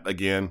 I mean, I'm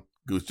getting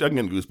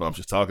goosebumps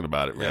just talking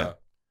about it, man. Yeah.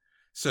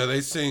 So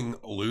they sing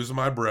Lose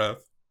My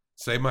Breath,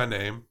 Say My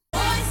Name. Say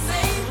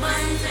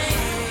my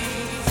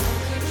name.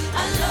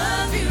 I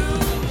love you.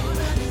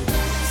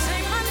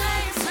 Say my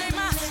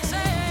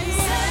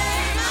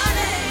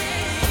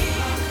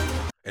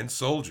name. And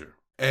Soldier.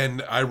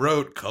 And I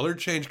wrote color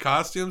change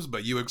costumes,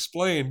 but you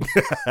explained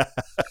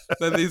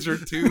that these are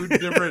two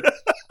different.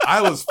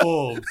 I was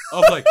fooled. I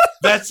was like,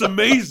 that's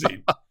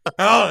amazing.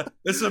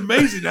 It's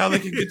amazing how they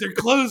can get their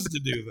clothes to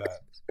do that.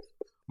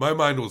 My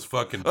mind was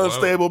fucking blown.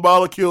 Unstable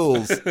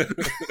molecules.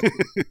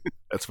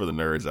 That's for the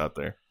nerds out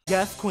there.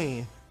 Yes,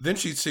 queen. Then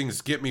she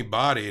sings Get Me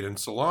Bodied, and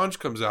Solange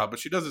comes out, but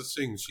she doesn't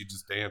sing. She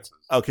just dances.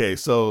 Okay,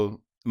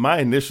 so my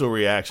initial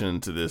reaction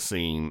to this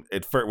scene,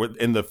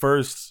 in the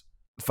first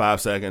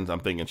 5 seconds, I'm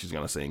thinking she's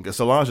going to sing. Because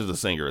Solange is a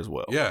singer as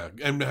well. Yeah,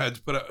 and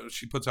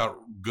she puts out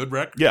good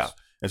records. Yeah,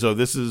 and so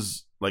this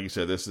is, like you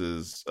said, this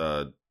is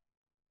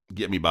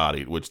Get Me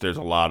Bodied, which there's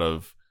a lot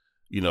of,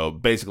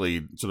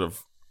 basically sort of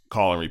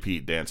call and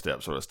repeat dance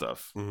step sort of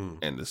stuff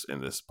in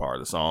this part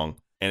of the song.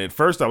 And at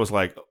first I was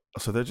like,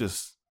 so they're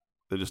just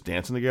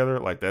dancing together?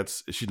 Like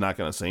she's not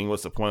going to sing?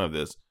 What's the point of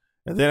this?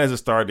 And then as it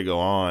started to go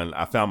on,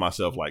 I found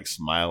myself like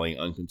smiling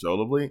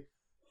uncontrollably.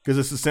 Because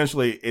it's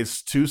essentially,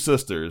 it's two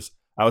sisters.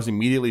 I was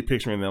immediately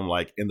picturing them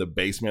like in the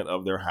basement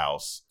of their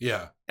house.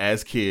 Yeah.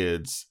 As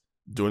kids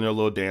doing their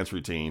little dance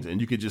routines.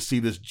 And you could just see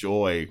this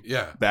joy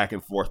back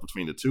and forth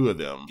between the two of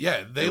them.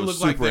 Yeah. They look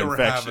like they were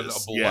having a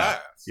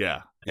blast.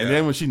 Yeah. And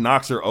then when she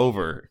knocks her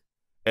over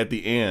at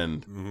the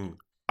end,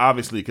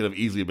 obviously it could have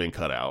easily been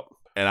cut out.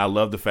 And I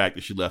love the fact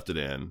that she left it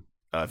in.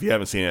 If you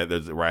haven't seen it,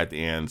 there's right at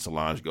the end,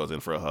 Solange goes in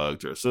for a hug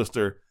to her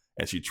sister,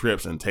 and she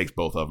trips and takes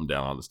both of them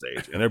down on the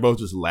stage. And they're both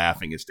just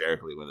laughing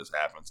hysterically when this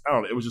happens. I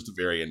don't know. It was just a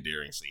very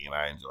endearing scene.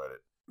 I enjoyed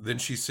it. Then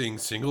she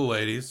sings Single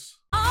Ladies.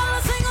 All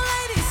the single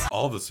ladies.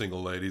 All the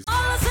single ladies.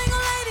 All the single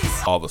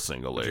ladies. All the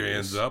single ladies. Put your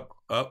hands up.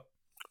 Up.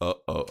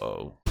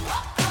 Uh-oh.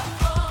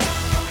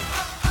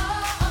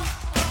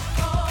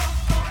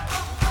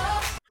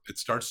 It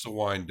starts to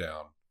wind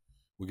down.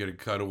 We get a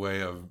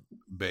cutaway of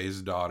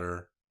Bay's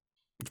daughter.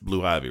 It's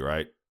Blue Ivy,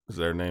 right? Is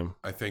that her name?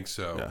 I think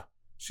so. Yeah.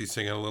 She's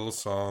singing a little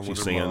song with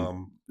her singing,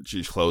 mom.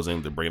 She's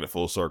closing to bring it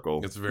full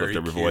circle. It's very lift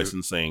every cute. voice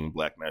and sing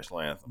Black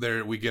National Anthem.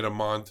 There we get a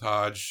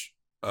montage,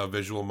 a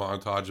visual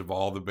montage of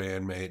all the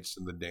bandmates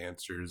and the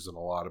dancers and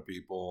a lot of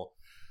people.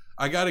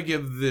 I got to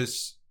give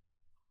this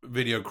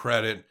video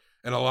credit,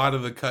 and a lot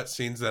of the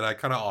cutscenes that I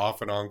kind of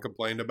off and on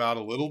complained about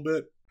a little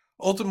bit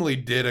ultimately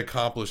did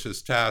accomplish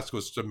his task,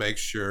 was to make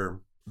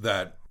sure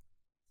that,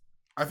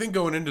 I think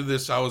going into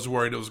this, I was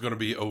worried it was going to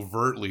be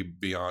overtly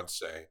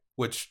Beyonce,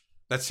 which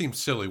that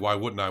seems silly. Why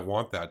wouldn't I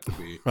want that to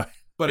be?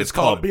 But it's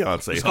called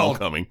Beyonce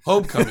Homecoming.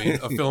 Homecoming,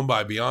 a film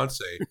by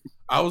Beyonce.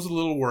 I was a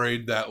little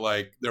worried that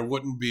like there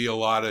wouldn't be a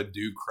lot of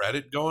due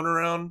credit going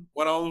around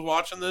when I was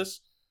watching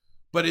this,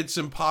 but it's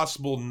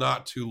impossible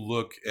not to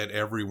look at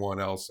everyone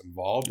else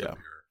involved in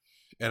here.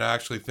 And I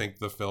actually think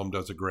the film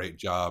does a great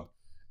job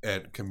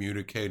at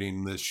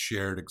communicating this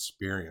shared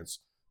experience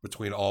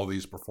between all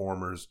these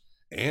performers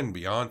and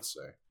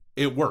Beyonce.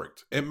 It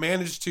worked. It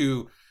managed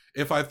to,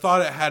 if I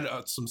thought it had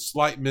some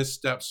slight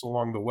missteps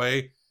along the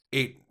way,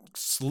 it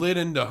slid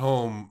into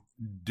home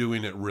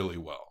doing it really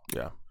well.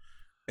 Yeah.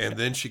 And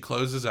then she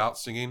closes out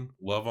singing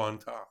Love on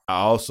Top.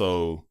 I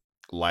also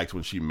liked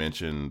when she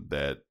mentioned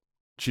that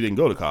she didn't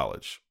go to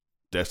college.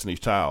 Destiny's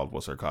Child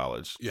was her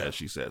college, as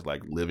she says,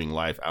 like living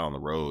life out on the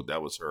road.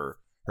 That was her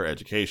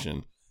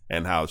education,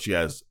 and how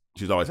she's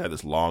always had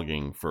this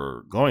longing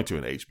for going to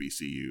an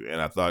HBCU.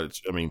 And I thought,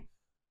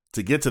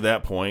 to get to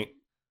that point,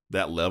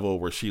 that level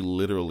where she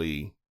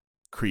literally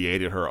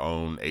created her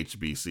own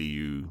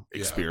HBCU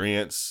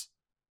experience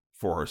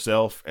for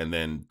herself and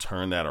then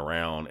turned that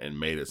around and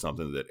made it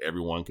something that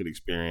everyone could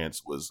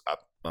experience I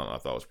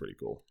thought it was pretty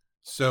cool.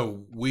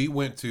 So we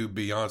went to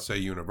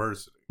Beyonce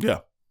University. Yeah.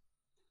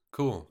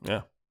 Cool.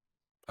 Yeah.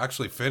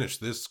 Actually finished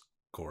this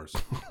course.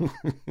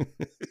 Did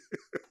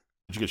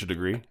you get your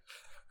degree?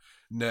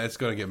 No, it's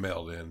going to get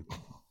mailed in.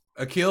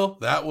 Akil,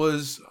 that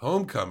was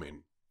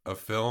Homecoming, a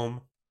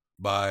film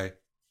by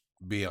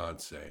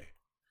Beyonce.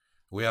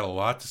 We had a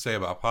lot to say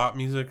about pop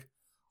music,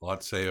 a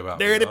lot to say about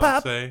Dirty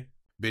Beyonce. Pop.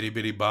 Bitty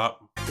Bitty Bop.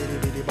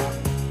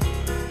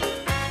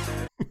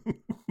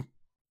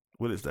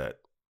 What is that?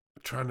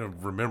 I'm trying to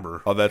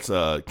remember. Oh, that's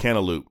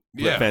Cantaloupe.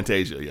 Yeah.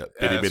 Fantasia. Yeah.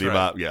 Bitty Bitty right.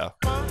 Bop. Yeah.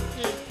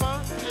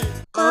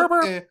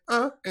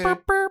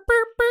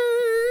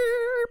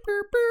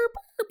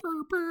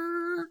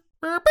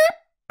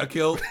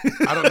 Akil,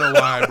 I don't know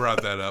why I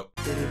brought that up.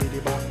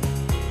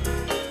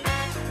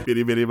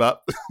 Bitty Bitty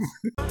Bop.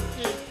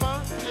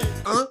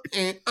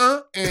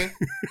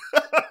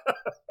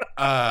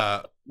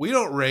 We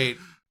don't rate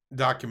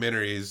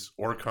documentaries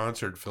or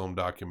concert film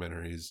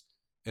documentaries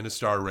in a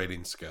star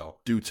rating scale.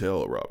 Do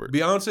tell, Robert.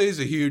 Beyonce is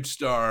a huge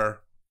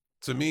star.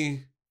 To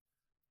me,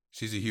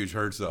 she's a huge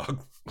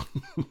Herzog.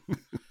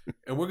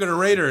 And we're going to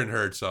rate her in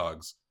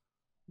Herzogs.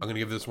 I'm going to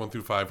give this 1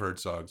 through 5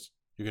 Herzogs.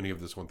 You're going to give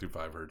this 1 through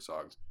 5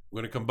 Herzogs.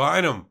 We're going to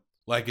combine them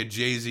like a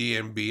Jay-Z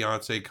and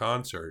Beyonce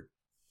concert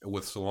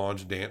with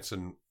Solange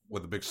dancing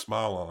with a big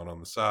smile on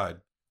the side.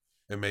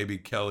 And maybe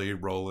Kelly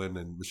Rowland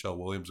and Michelle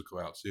Williams will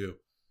come out too.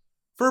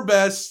 For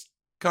best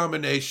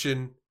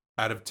combination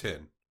out of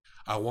 10.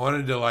 I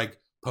wanted to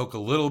poke a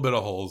little bit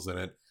of holes in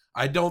it.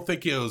 I don't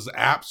think it was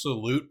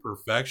absolute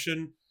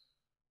perfection,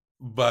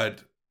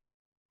 but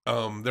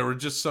there were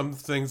just some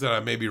things that I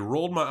maybe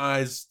rolled my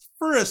eyes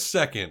for a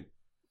second.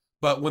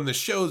 But when the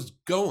show's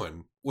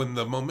going, when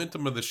the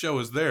momentum of the show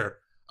is there,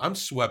 I'm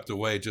swept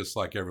away just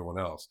like everyone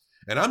else.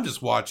 And I'm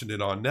just watching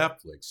it on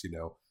Netflix,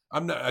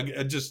 I'm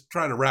just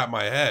trying to wrap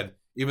my head,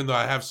 even though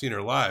I have seen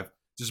her live,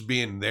 just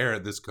being there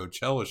at this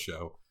Coachella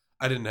show.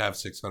 I didn't have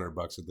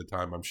 $600 at the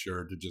time, I'm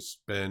sure, to just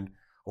spend,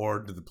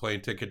 or to the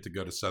plane ticket to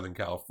go to Southern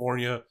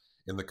California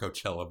in the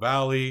Coachella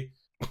Valley.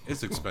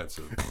 It's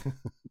expensive.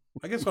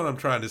 I guess what I'm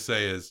trying to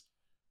say is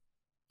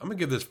I'm going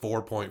to give this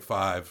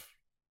 4.5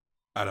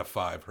 out of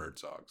 5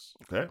 Herzogs.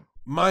 Okay.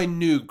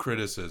 Minute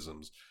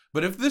criticisms.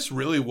 But if this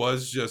really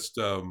was just,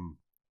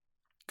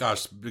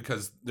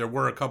 because there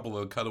were a couple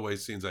of cutaway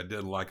scenes I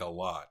did like a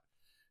lot.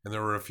 And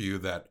there were a few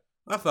that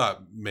I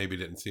thought maybe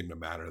didn't seem to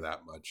matter that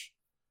much.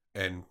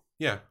 And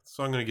yeah,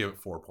 so I'm going to give it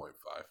 4.5.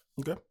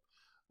 Okay.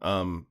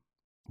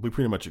 We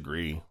pretty much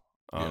agree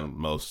on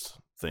most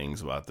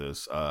things about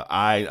this.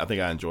 I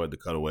think I enjoyed the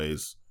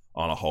cutaways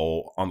on the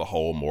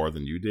whole more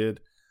than you did.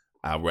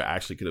 I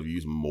actually could have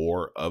used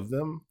more of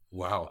them.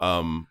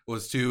 Wow.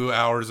 Was 2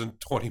 hours and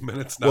 20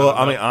 minutes not well, enough?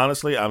 I mean,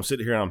 honestly, I'm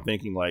sitting here and I'm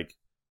thinking like,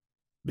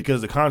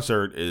 because the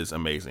concert is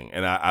amazing,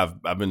 and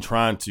I've been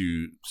trying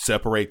to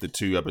separate the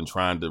two. I've been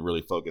trying to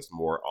really focus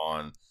more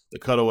on the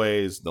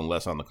cutaways than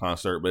less on the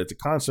concert. But it's a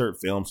concert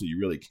film, so you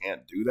really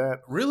can't do that.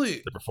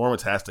 Really, the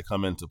performance has to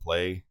come into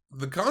play.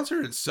 The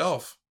concert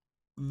itself,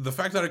 the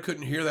fact that I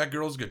couldn't hear that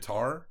girl's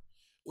guitar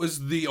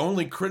was the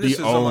only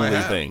criticism I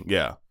had. Thing,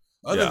 yeah.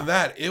 Other than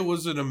that, it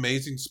was an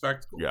amazing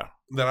spectacle. Yeah,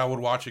 that I would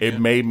watch again. It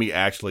made me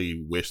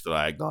actually wish that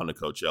I had gone to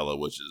Coachella,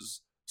 which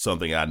is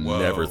something I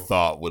never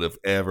thought would have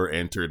ever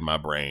entered my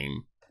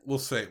brain. We'll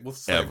say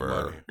ever.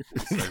 Money.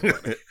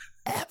 Ever.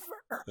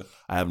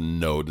 I have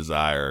no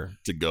desire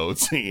to go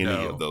to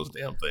any of those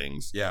damn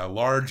things. Yeah,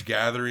 large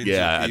gatherings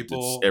of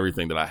people. It's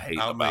everything that I hate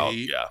about.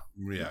 Yeah,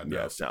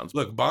 it sounds.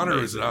 Look,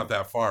 Bonnaroo is not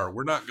that far.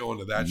 We're not going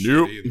to that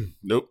shit either.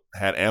 Nope.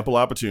 Had ample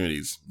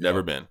opportunities.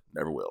 Never been.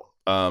 Never will.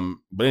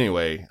 But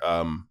anyway,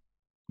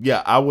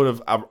 I would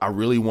have. I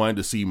really wanted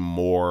to see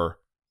more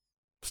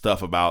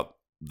stuff about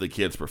the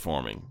kids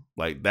performing.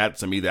 Like that,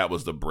 to me, that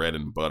was the bread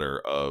and butter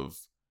of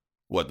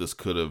what this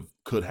could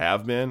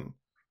have been.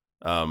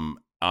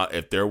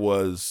 If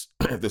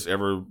this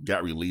ever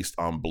got released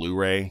on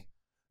Blu-ray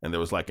and there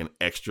was like an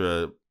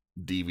extra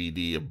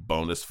DVD of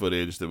bonus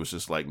footage that was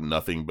just like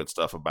nothing but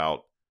stuff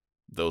about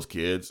those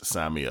kids,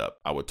 sign me up.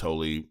 I would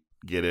totally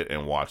get it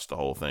and watch the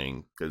whole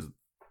thing, because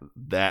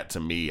that, to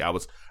me, I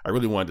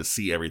really wanted to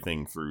see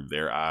everything through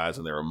their eyes,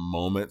 and there are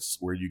moments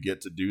where you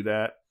get to do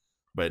that,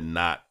 but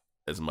not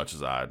as much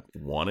as I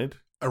wanted.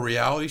 A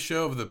reality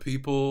show of the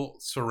people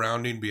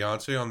surrounding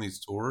Beyonce on these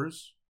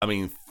tours. I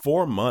mean,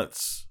 4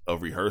 months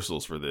of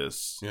rehearsals for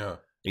this. Yeah.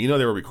 And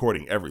they were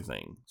recording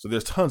everything. So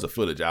there's tons of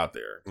footage out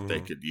there they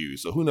could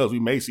use. So who knows? We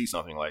may see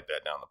something like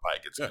that down the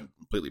pike. It's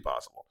completely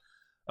possible.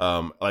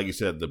 Like you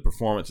said, the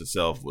performance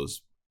itself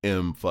was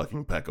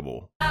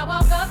impeccable. I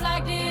woke up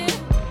like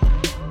this.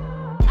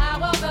 I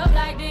woke up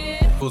like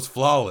this. It was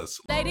flawless.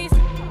 Ladies,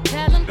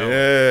 tell them.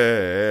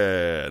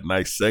 Yeah.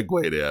 Nice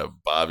segue there,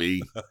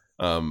 Bobby.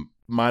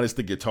 Minus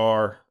the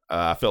guitar.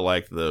 I felt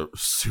like the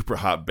super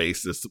hot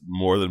bassist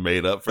more than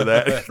made up for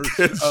that.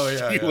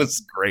 She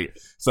was great.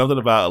 Something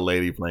about a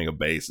lady playing a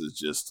bass is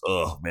just,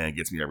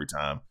 gets me every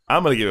time.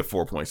 I'm gonna give it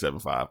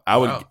 4.75.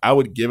 I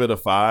would give it a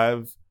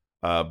 5,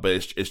 but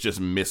it's just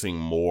missing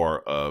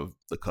more of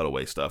the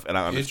cutaway stuff, and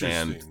I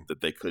understand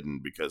that they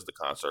couldn't because the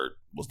concert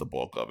was the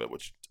bulk of it,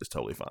 which is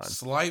totally fine.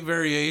 Slight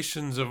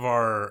variations of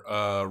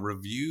our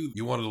review.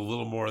 You wanted a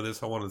little more of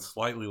this. I wanted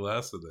slightly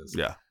less of this.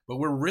 Yeah. But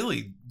we're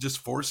really just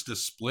forced to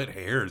split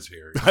hairs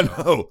here. I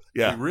know.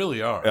 Yeah. We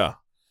really are. Yeah.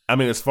 I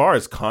mean, as far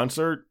as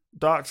concert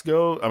docs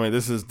go, I mean,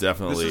 this is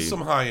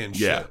some high-end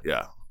shit.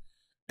 Yeah.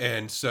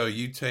 And so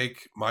you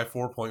take my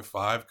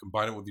 4.5,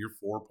 combine it with your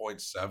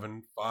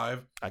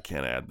 4.75. I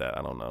can't add that.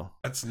 I don't know.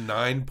 That's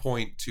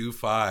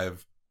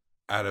 9.25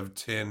 out of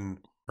 10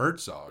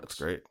 Herzogs. That's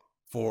great.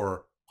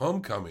 For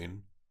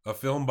Homecoming, a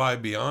film by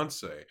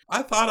Beyonce.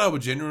 I thought I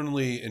would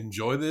genuinely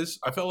enjoy this.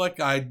 I felt like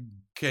I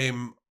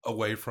came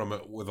away from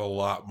it with a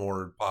lot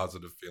more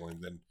positive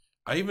feeling than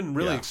I even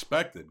really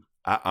expected.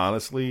 I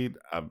honestly,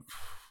 I've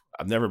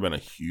never been a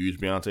huge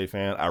Beyonce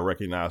fan. I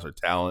recognize her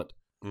talent.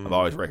 I've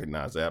always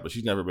recognized that, but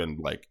she's never been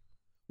like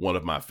one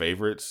of my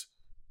favorites.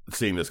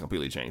 Seeing this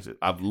completely changed it.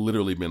 I've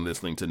literally been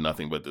listening to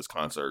nothing but this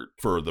concert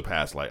for the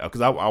past,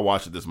 because I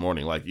watched it this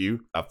morning like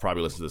you. I've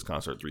probably listened to this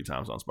concert 3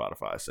 times on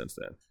Spotify since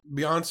then.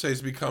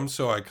 Beyonce's become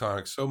so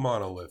iconic, so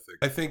monolithic.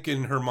 I think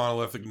in her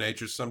monolithic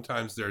nature,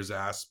 sometimes there's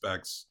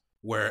aspects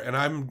where, and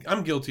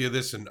I'm guilty of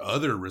this in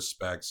other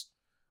respects,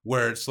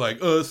 where it's like,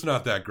 it's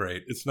not that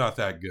great. It's not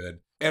that good.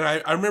 And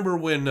I remember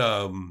when,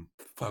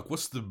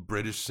 what's the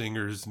British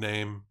singer's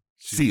name?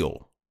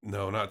 Seal.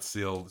 No, not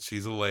Seal.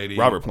 She's a lady.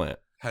 Robert Plant.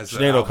 Has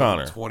Sinead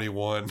O'Connor.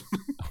 21.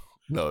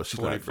 No, she's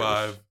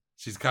 25.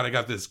 She's kind of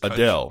got this.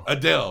 Adele.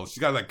 She's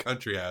got that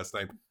country ass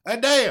name.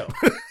 Adele.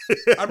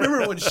 I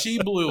remember when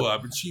she blew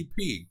up and she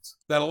peaked,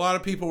 that a lot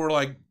of people were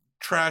like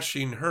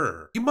trashing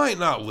her. You might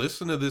not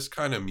listen to this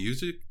kind of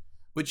music,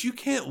 but you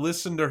can't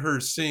listen to her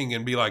sing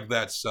and be like,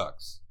 that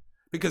sucks.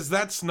 Because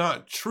that's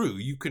not true.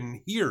 You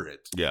can hear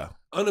it. Yeah.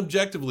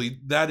 Unobjectively,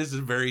 that is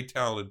a very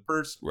talented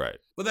person. Right.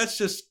 But that's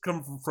just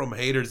come from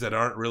haters that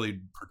aren't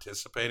really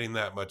participating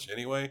that much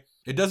anyway.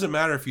 It doesn't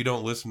matter if you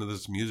don't listen to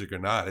this music or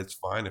not. It's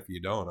fine if you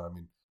don't. I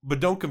mean, but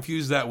don't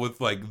confuse that with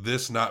like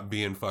this not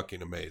being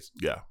fucking amazing.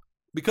 Yeah.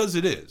 Because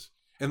it is.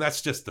 And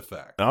that's just the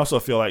fact. I also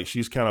feel like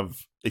she's kind of,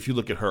 if you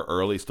look at her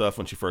early stuff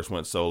when she first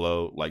went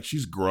solo, like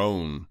she's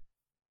grown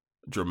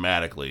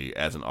dramatically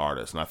as an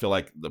artist. And I feel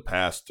like the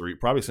past 3,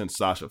 probably since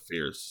Sasha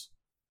Fierce,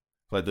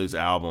 like those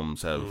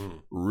albums have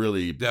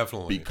really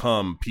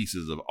become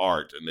pieces of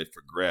art, and they've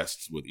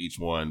progressed with each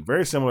one.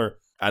 Very similar.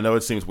 I know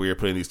it seems weird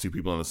putting these two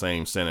people in the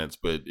same sentence,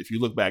 but if you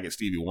look back at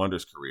Stevie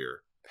Wonder's career.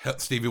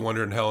 Stevie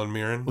Wonder and Helen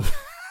Mirren?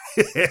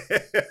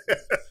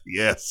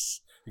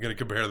 Yes. You're going to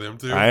compare them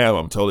two? I am.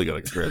 I'm totally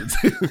going to compare them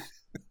two.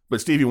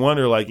 But Stevie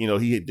Wonder, like, you know,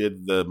 he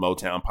did the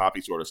Motown poppy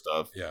sort of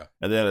stuff. Yeah.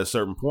 And then at a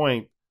certain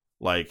point,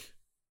 like,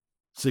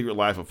 Secret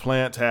Life of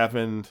Plants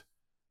happened.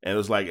 And it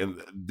was like,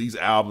 and these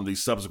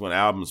subsequent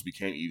albums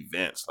became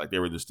events. Like, they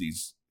were just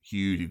these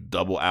huge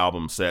double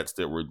album sets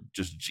that were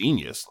just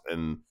genius.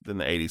 And then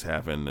the 80s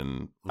happened,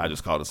 and I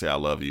just called to say I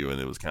love you,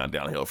 and it was kind of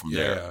downhill from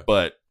there.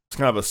 But it's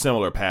kind of a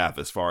similar path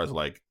as far as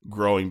like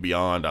growing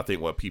beyond, I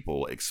think, what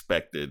people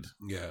expected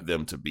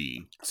them to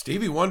be.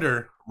 Stevie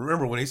Wonder,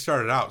 remember when he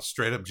started out,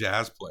 straight up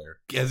jazz player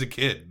as a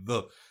kid,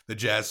 the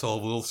jazz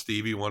soul little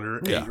Stevie Wonder,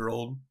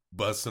 8-year-old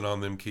busting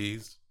on them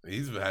keys.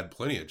 He's had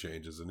plenty of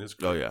changes in his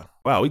career. Oh yeah!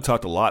 Wow, we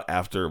talked a lot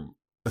after.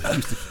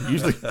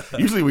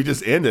 usually we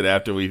just end it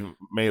after we've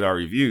made our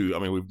review. I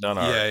mean, we've done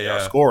our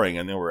scoring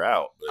and then we're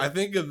out. But I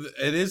think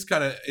it is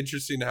kind of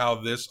interesting how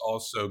this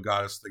also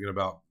got us thinking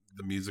about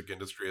the music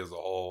industry as a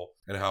whole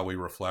and how we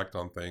reflect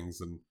on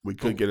things. And we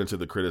could get into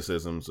the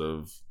criticisms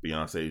of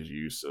Beyonce's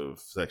use of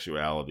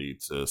sexuality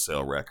to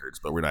sell records,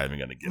 but we're not even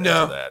going to get into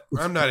that.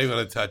 I'm not even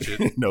going to touch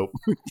it. Nope.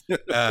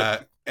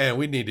 And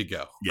we need to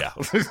go. Yeah.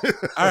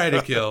 All right,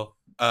 Akil.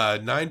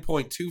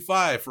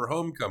 9.25 for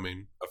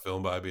Homecoming, a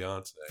film by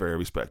Beyonce. Very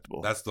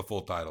respectable. That's the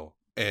full title.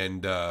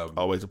 And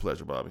always a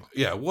pleasure, Bobby.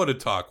 Yeah, what a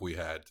talk we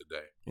had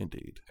today.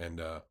 Indeed.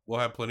 And we'll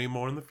have plenty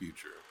more in the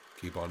future.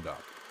 Keep on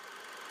docking.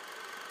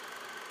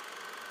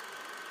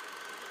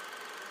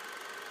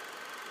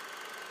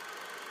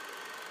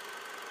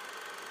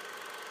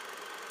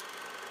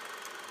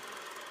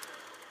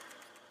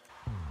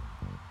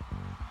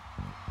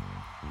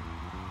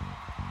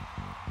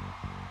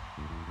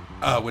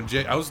 When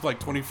I was like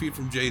 20 feet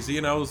from Jay-Z,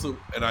 and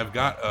I've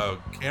got a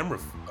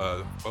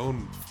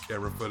phone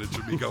camera footage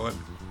of me going,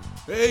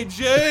 "Hey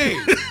Jay!"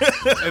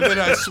 And then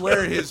I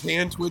swear his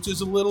hand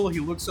twitches a little. He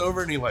looks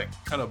over and he like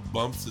kind of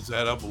bumps his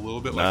head up a little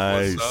bit, like,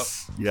 nice.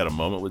 "What's up?" You had a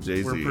moment with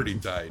Jay-Z. We're pretty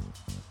tight.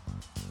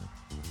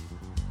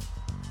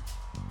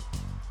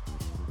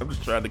 I'm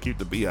just trying to keep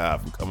the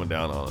beehive from coming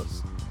down on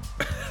us.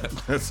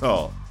 That's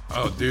all.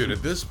 Oh, dude!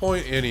 At this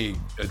point, any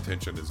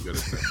attention is good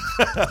as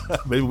that.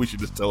 Maybe we should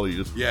just tell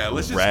you,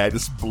 let's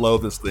just blow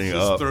this thing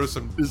up. Throw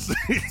some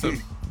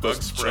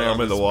bug spray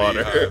in the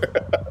water.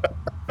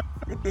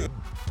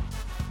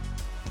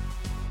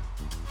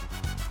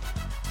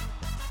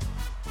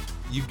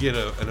 You get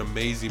an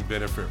amazing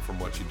benefit from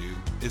what you do.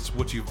 It's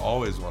what you've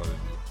always wanted to do.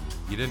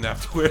 You didn't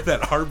have to wear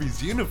that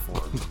Arby's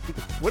uniform.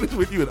 What is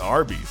with you at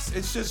Arby's?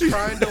 It's just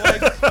trying to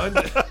like.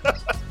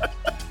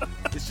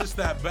 It's just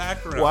that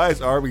background. Why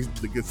is Arby's?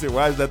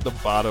 Why is that the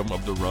bottom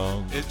of the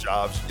rung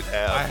jobs you could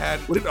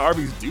have? What did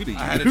Arby's do to you?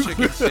 I had a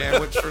chicken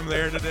sandwich from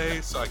there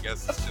today, so I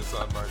guess it's just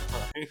on my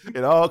mind.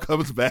 It all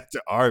comes back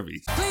to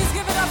Arby's. Please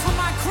give it up for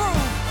my crew.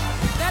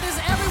 That is